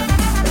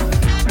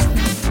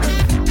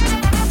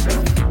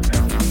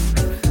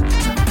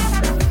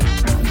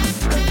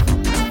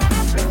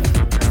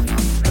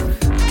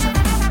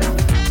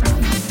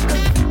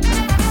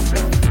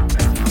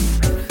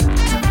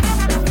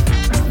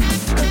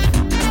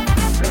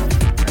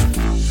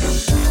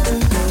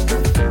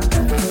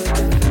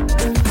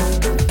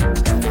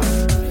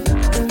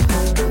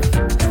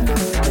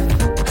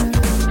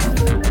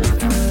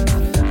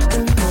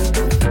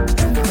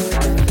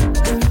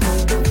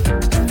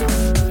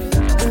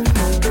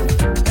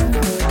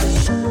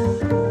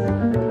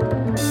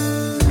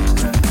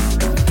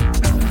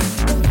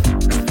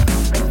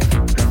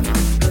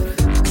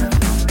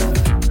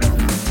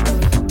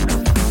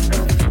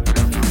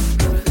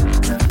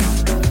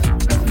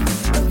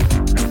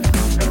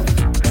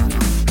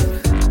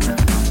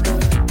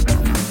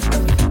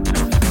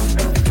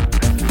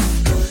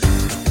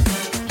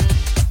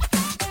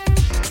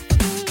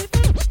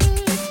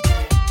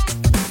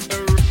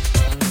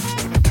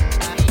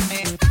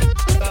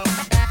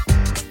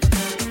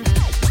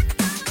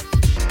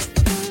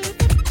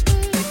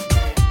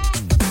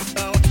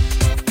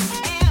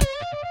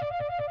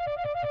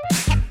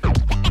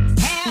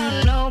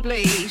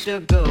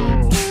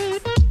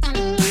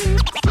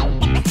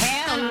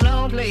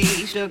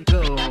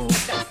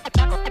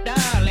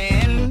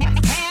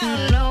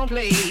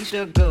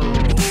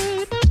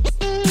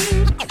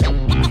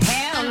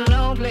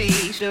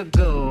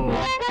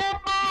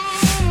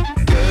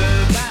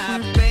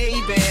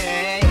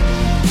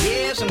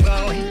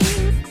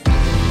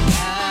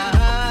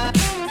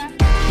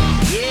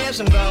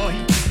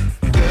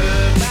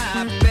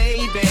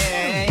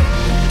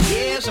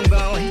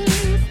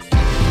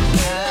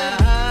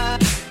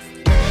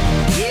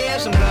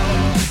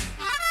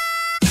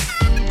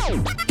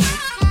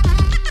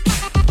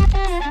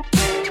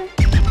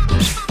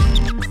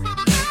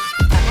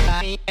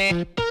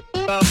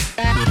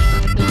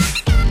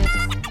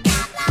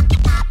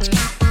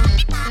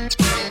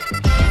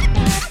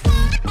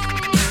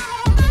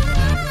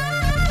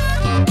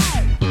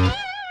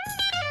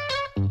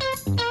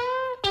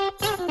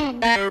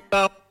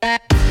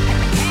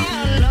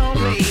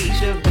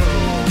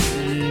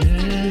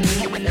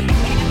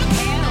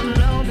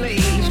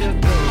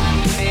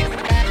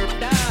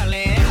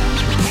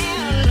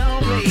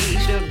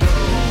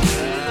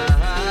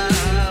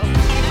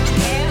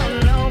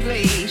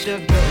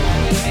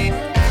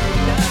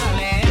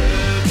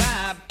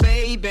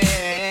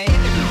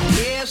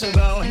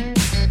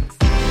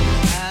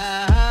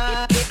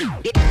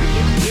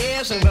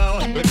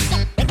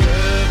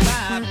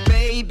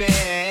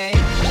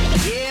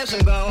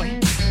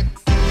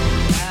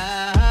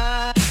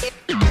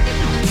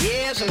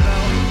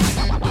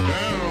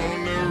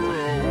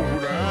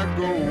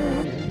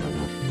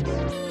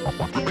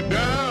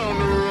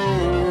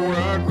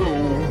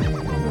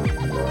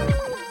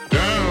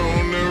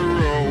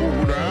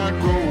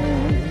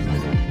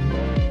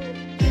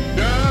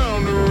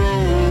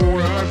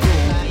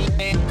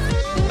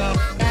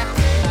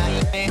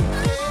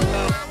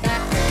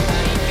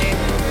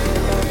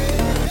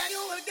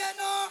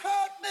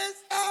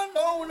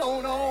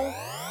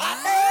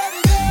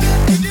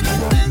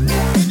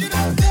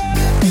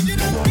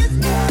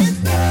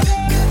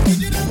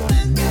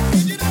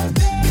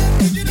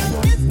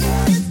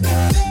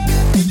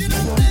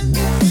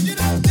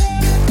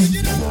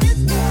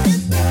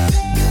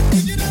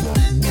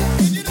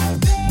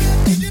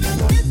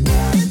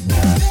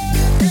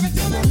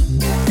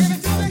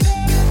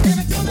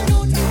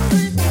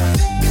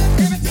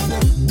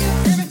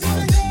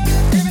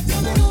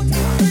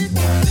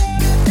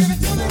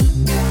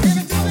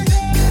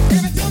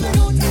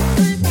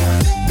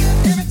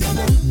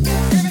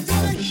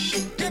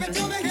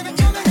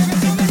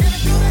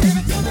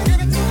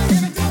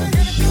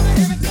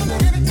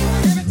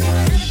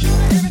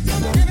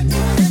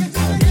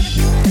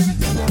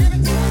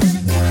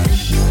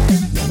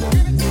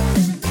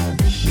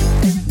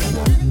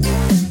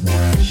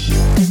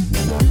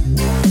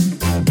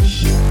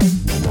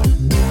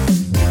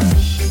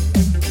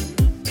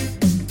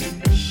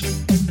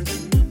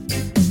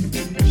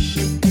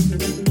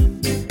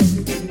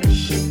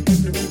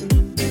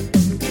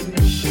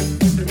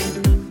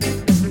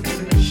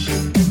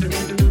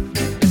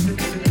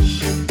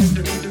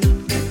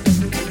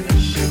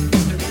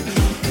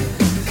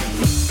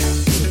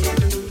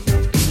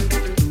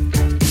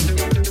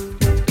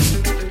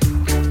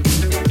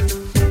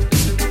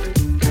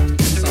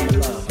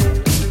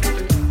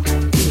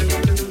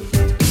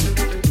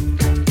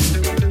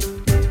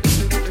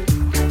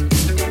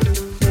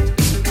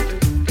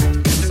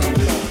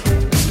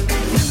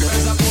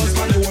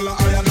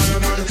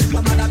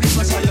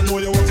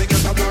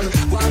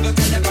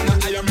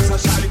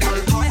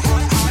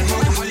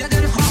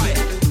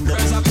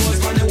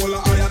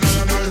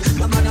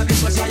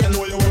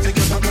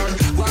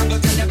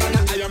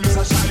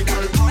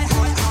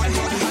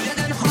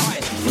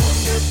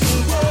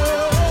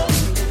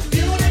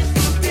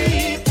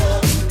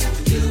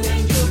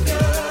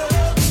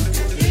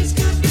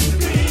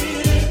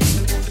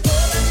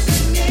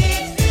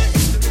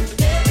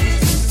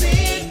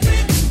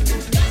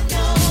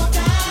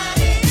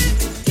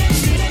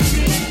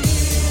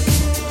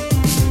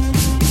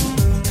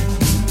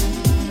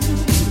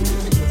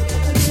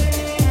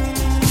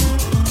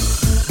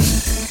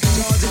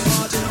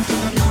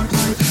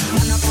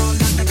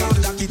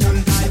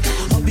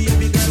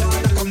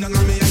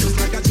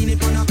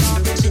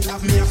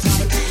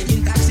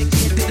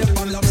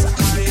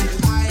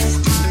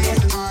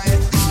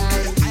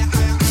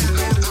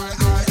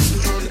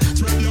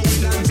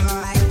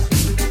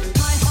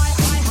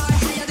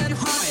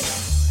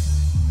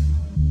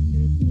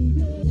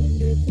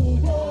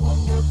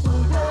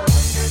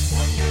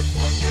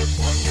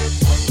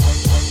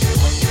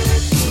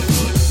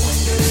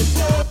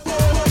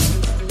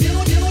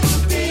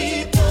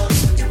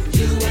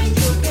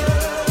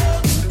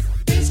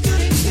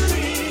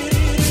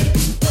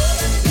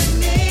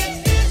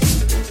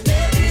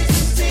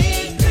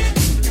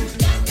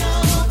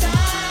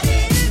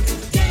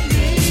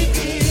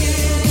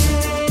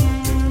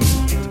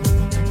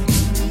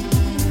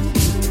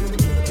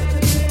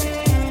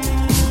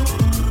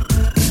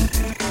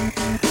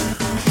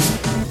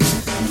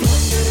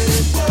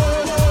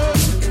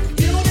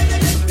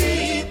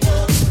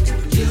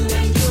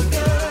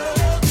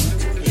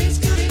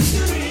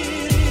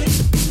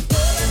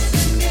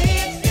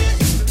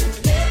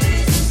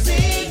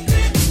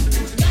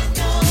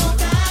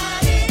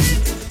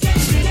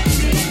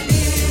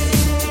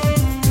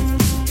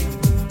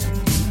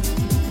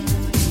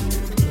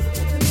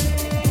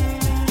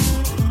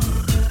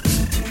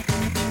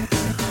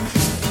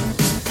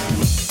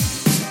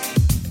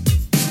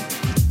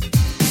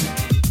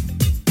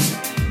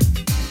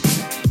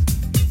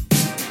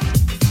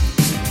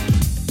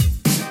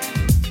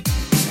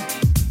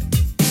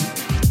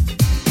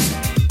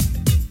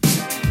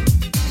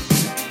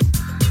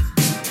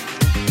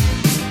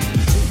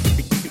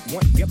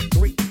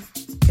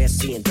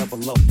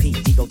 double O, P,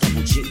 D, go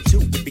double G. 2,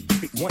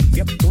 1,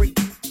 yep, 3.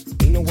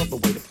 Ain't no other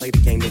way to play the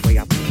game the way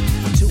I play.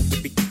 2,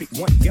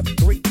 1, yep,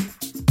 3.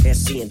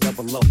 SC and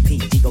double O, P,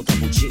 D, go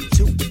double G.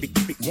 2,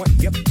 1,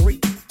 yep, 3.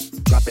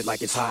 Drop it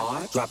like it's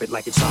hot, drop it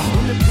like it's hot.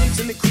 When the pigs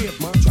in the crib,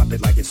 ma, drop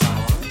it like it's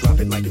hot, drop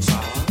it like it's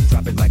hot,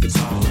 drop it like it's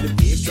hot. When the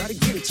pigs try to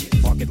get at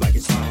you, park it like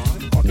it's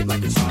hot, park it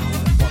like it's hot,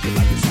 park it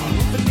like it's hot.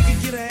 If a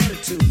nigga get an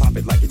attitude, pop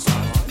it like it's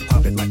hot,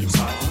 pop it like it's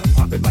hot,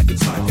 pop it like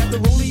it's hot. Got the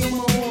rollie on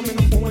my arm and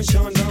I'm pouring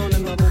Sean down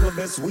and I roll the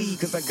best weed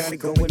cause I got it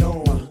going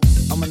on.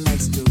 I'm a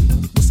nice dude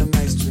with some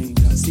nice dreams.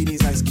 See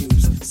these ice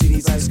cubes, see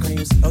these ice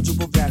creams.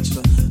 Eligible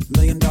bachelor, $1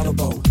 million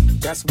bow.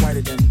 That's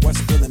whiter than what's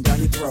spilling down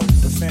your throat.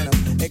 The phantom,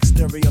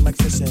 exterior like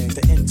fish eggs.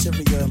 The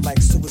interior like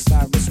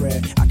suicide wrist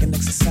red. I can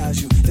exercise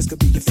you, this could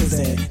be your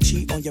phys ed.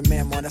 Cheat on your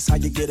man, man, that's how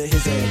you get a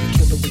his ed.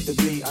 Killer with the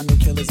B, I know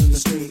killers in the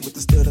street. With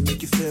the steel to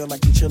make you feel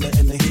like you're chilling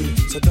in the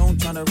heat. So don't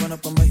tryna run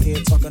up on my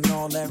head talking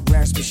all that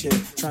raspy shit.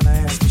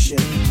 Tryna ask me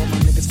shit. When my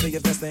niggas feel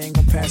your best, they ain't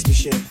gon' pass me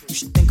shit. You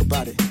should think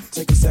about it,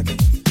 take a second.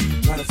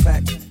 Matter of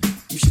fact,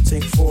 you should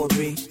take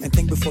 4B and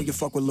think before you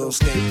fuck with little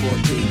skateboard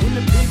P. When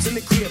the pigs in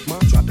the crib, ma,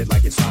 drop it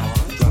like it's hot,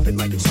 drop it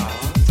like it's hot,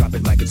 drop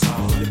it like it's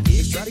hot. When the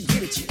pigs try to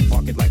get at you,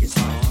 park it like it's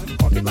hot,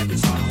 park it like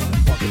it's hot,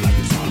 park it like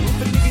it's hot.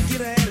 If a nigga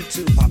get an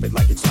attitude, pop it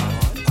like it's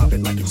hot, pop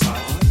it like it's hot,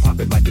 pop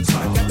it like it's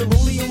hot. I got the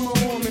rollie on my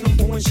arm and I'm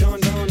pouring Sean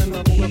down and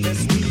I roll my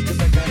best weed cause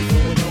I got it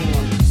going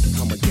on.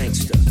 I'm a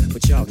gangster,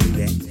 but y'all knew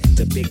that.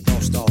 The big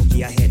boss dog,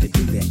 yeah, I had to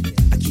do that.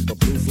 I keep a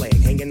blue flag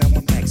hanging out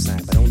my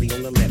backside, but only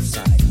on the left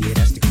side. Yeah,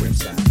 that's the crib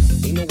side.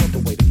 Ain't no other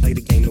way to play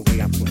the game the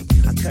way I play.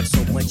 I cut so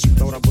much you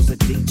thought I was a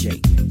DJ.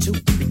 2,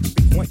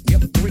 1,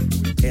 yep, 3.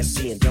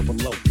 SC and double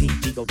O, P,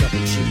 D, go double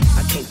G.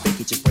 I can't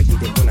fake it, just break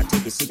it. And when I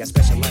take it, see, I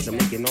specialize in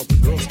making all the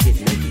girls get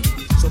naked.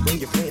 So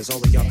bring your friends,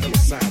 all of y'all come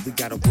inside. We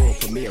got a world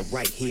premiere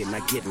right here, now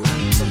get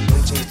live. So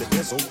don't change the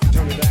diesel,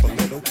 turn it up a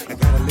little. I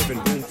got a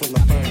living room full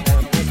of fine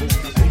dime puzzles.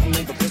 Waiting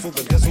on the bizzle,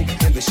 the dizzle,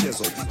 and the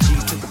shizzle.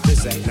 Cheese to the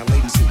bizzle, now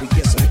ladies, see we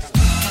get some.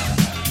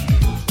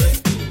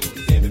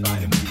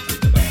 Everybody move to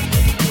the back.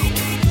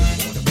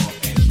 On the ball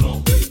and strong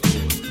with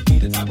be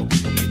the type of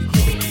people make the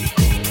club get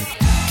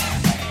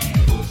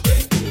cool.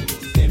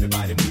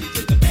 Everybody move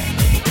to the back.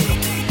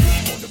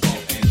 On the ball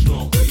and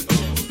strong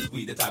with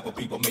we the type of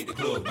people make the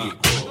club get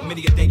cool.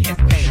 Many a day has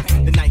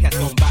passed, the night has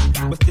gone by,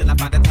 but still I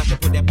find the time to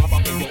put that bomb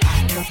up in your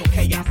eye. Social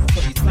chaos,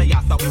 so these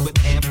playoffs, thought we was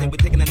abs, and we're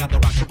taking another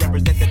rock to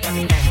represent the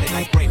Dutch fast.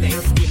 Like great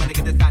days, me and my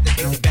nigga decide to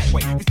take it back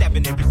way. We step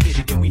in every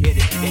city, then we hit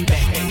it in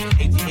back way.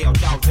 ATL,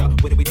 Georgia,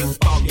 what do we do?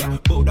 Fall ya,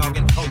 bulldog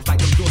and hoes like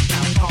them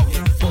Georgetown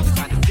Hawkins. Full the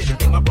time to sit and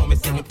think my room is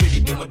sitting pretty.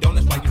 Doing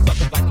donuts while you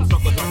suckers like them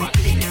suckers on my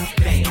titty.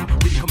 Damn,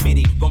 we the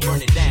committee, gon'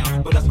 burn it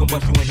down, but us gon'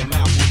 bust you in the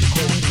mouth with the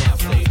cold now.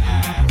 Say,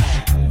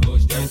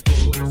 push that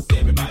push.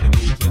 Everybody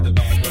move to the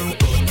back of the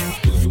bus.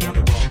 Do you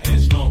wanna walk and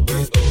strong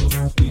with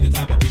us? We the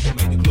type of people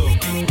make the club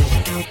get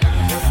cool.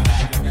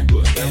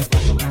 Push that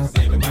push.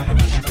 Everybody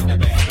move to the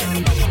back of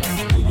the bus.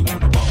 Do you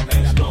wanna walk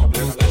and strong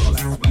with us?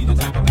 We the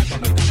type of people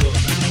make the club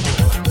get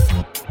cool.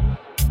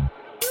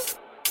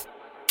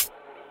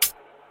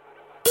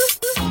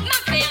 My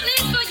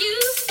feelings for you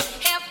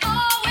have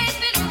always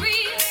been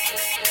real.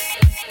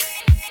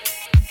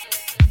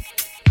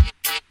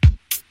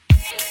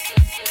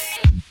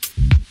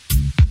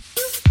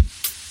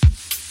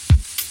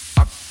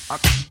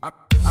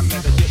 I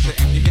met a gypsy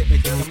and you hit me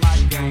to the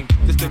mic game.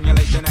 To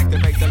stimulate and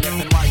activate the left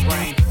and right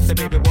brain. Say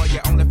baby boy, you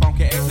only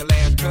funky as the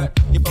last cut.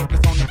 You focus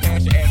on the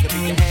cash, you ask to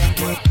be your half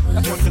foot.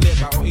 That's what you live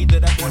by, or either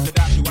that's what you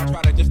doubt you. I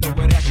try to just do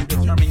it at you,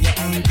 determine your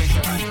own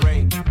adventure,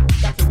 Andre.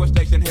 Got to a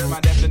station, here's my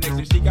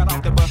destination. She got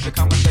off the bus, the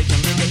conversation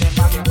lingered in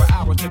my head for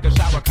hours. Took a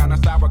shower, kinda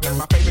sour, cause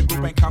my favorite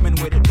group ain't coming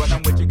with it. But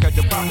I'm with you cause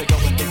you're probably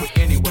going through it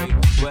anyway.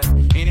 But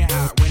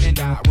anyhow, when and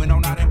die, went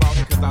on out and bought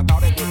it. Cause I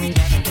thought it would be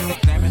jamming with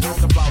examine on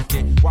the floss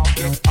kit. Walk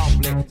it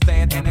awfully,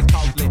 sad and it's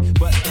costly.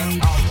 But that's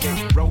all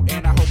shit. Wrote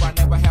and I hope I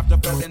never have to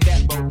float in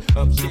that boat.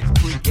 Up shit's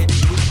creek, it's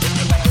sweet. It's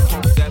the last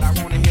quote that I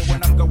wanna hear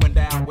when I'm going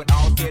down. When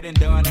all said and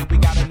done and we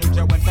got a new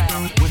Joe in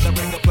town. When the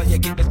record player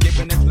get the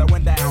skipping and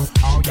slowing down.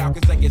 All y'all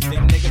can say is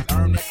them niggas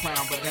earn that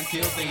crown. But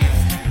until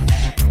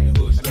then,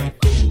 Push that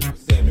push.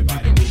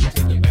 Everybody move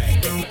to the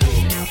back of the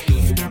bus. Do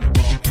you wanna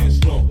walk and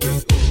strong with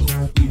us?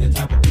 We the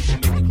type of people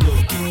make the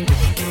club get cool.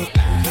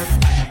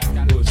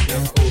 Push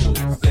that push.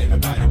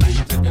 Everybody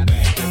move to the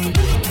back of the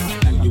bus.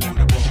 Do you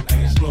wanna walk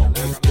and strong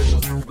with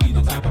us? We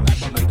the type of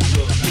people make the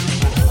club get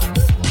cool.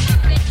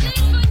 My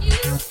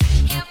feelings for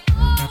you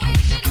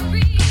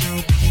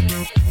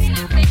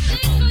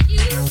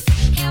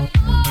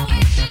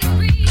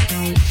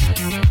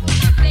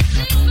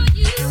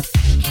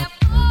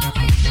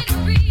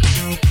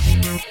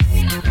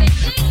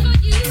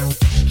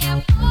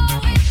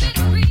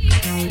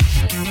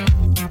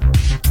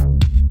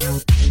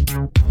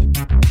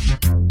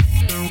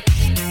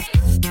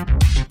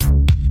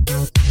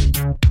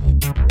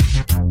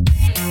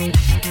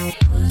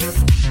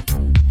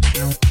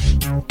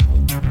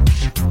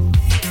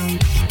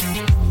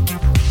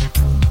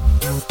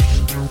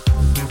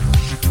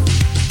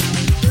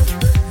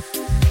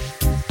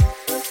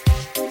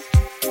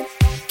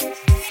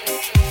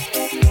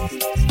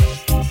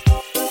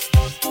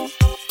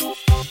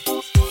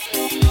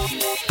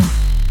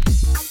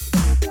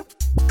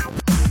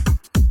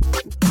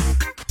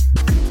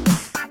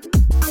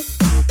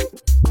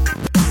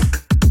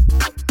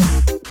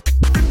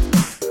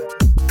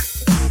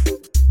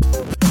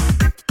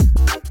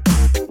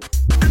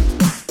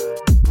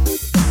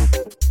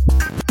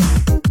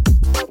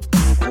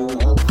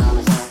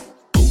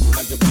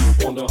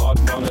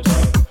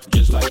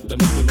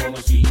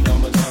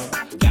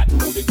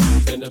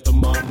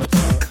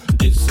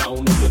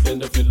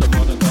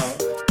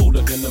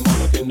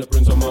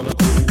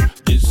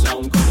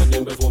sound coming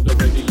in before the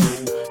radio.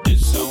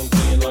 This sound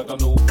playing like a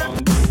no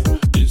bongo.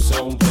 This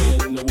sound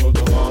playing in the world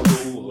of our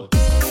rule.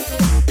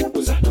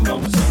 Was that the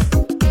mama sound?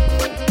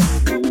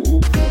 Ooh.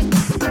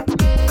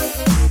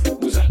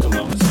 Was that the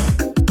mama sound?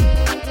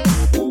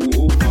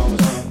 Ooh, mama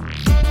sound.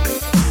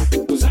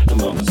 Was that the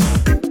mama sound?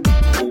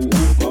 Ooh,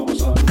 mama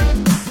sound.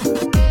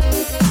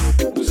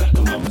 Was that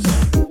the mama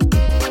sound?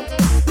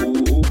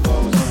 Ooh,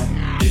 mama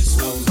sound. This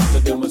sounds hotter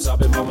than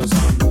wasabi, mama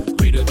sound.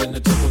 Greater than the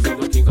temples of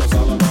the king of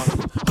Solomon.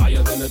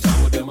 Higher than the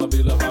tower, them a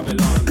bill of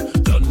Babylon.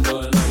 Done,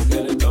 done, like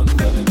get it done,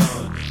 done, and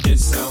done.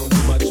 This sound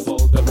too much for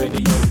the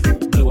radio.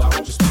 Blow out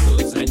your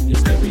speakers and your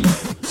stereo.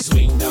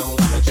 Swing down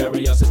like a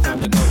chariot, it's time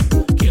to go.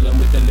 Kill 'em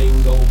with the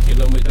lingo,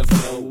 kill 'em with the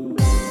flow.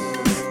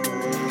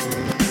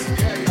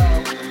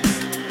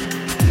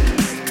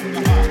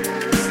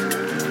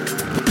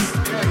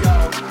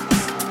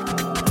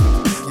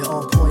 You're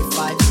on point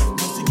 5,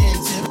 once again,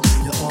 Tip.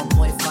 You're on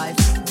point 5,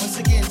 once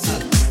again,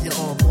 Tip. You're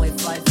on point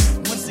 5,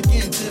 once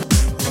again, Tip.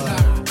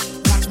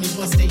 Watch me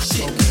bust they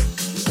shit. Okay.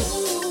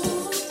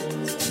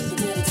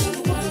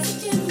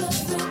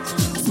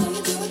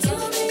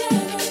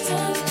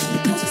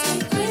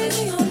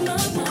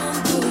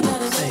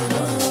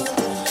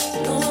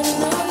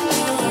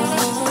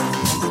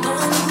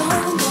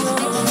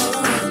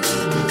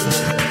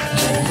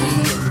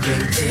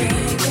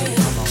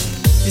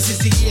 This is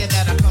the year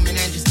that I come in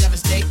and just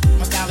devastate.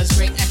 My style is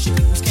great, action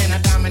equals can I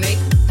dominate.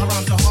 My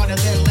rhymes are harder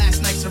than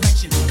last night's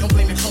erection. Don't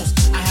blame it close,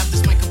 I have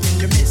this mic up in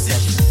your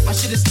midsection. My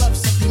shit is love,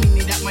 simply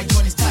meaning that my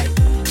joint is tight.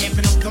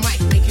 Amping up the mic,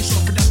 making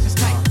sure production's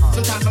tight.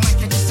 Sometimes I might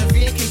catch a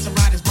severe case of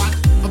writer's block,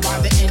 but by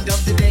the end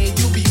of the day,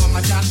 you'll be on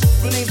my job.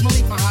 Real name's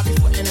Malik, my hobby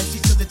for NMC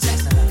to the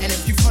test. And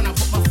if you front, I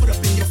put my foot up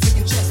in your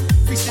freaking chest.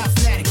 Freestyle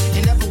fanatic,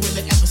 and never will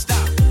it ever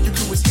stop. Your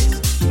crew is his,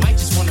 you might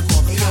just wanna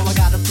call the cops. I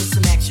gotta put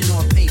some action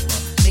on paper.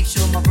 Make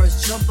sure my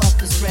verse jump up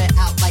and spread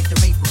out like the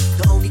raper.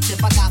 The only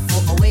tip I got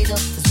for a waiter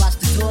is watch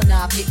the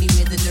doorknob hit me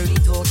with the dirty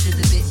dog to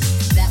the bit.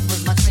 That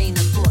was my train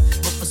of thought,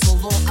 but for so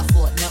long I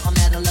fought. Now I'm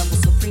at a level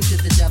supreme to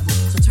the devil.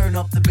 So turn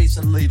up the bass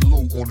and lay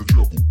low on the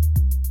treble.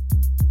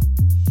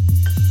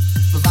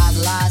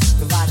 Revitalize,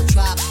 provide a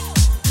drop.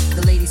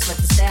 The ladies sweat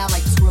the style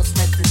like the squirrels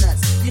sweat the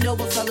nuts. You know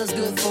what fella's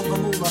good for the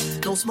moolah.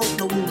 Don't smoke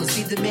no rulers.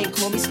 Be the man,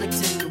 call me Slick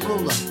Tim the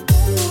ruler.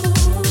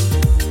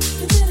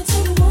 You didn't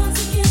tell me once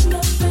again,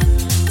 my friend.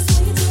 It's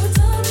when you do it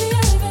to me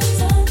every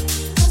time.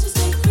 I just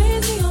stay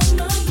crazy on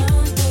my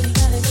mind. Boy, you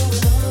got it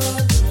going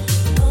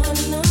on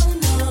and on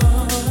and on.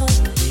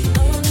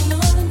 On and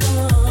on and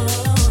on.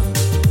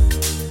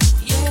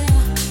 Yeah.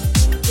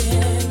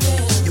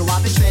 Yo,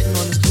 I've been treading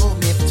on this globe,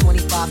 man, for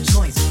 25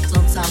 joints.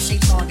 Sometimes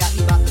Shaitan got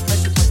me about the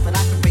pressure points, but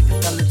I can break a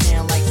fella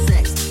down like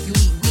sex. You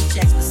eat weak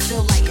checks, but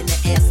still light in the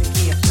ass and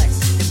can't flex.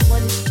 If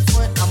one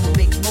front, I'ma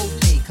make more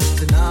pay, cause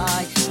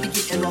tonight we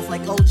getting off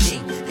like OJ.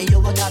 And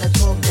yo, I got a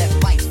dog that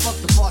bites, fuck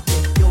the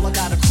parking.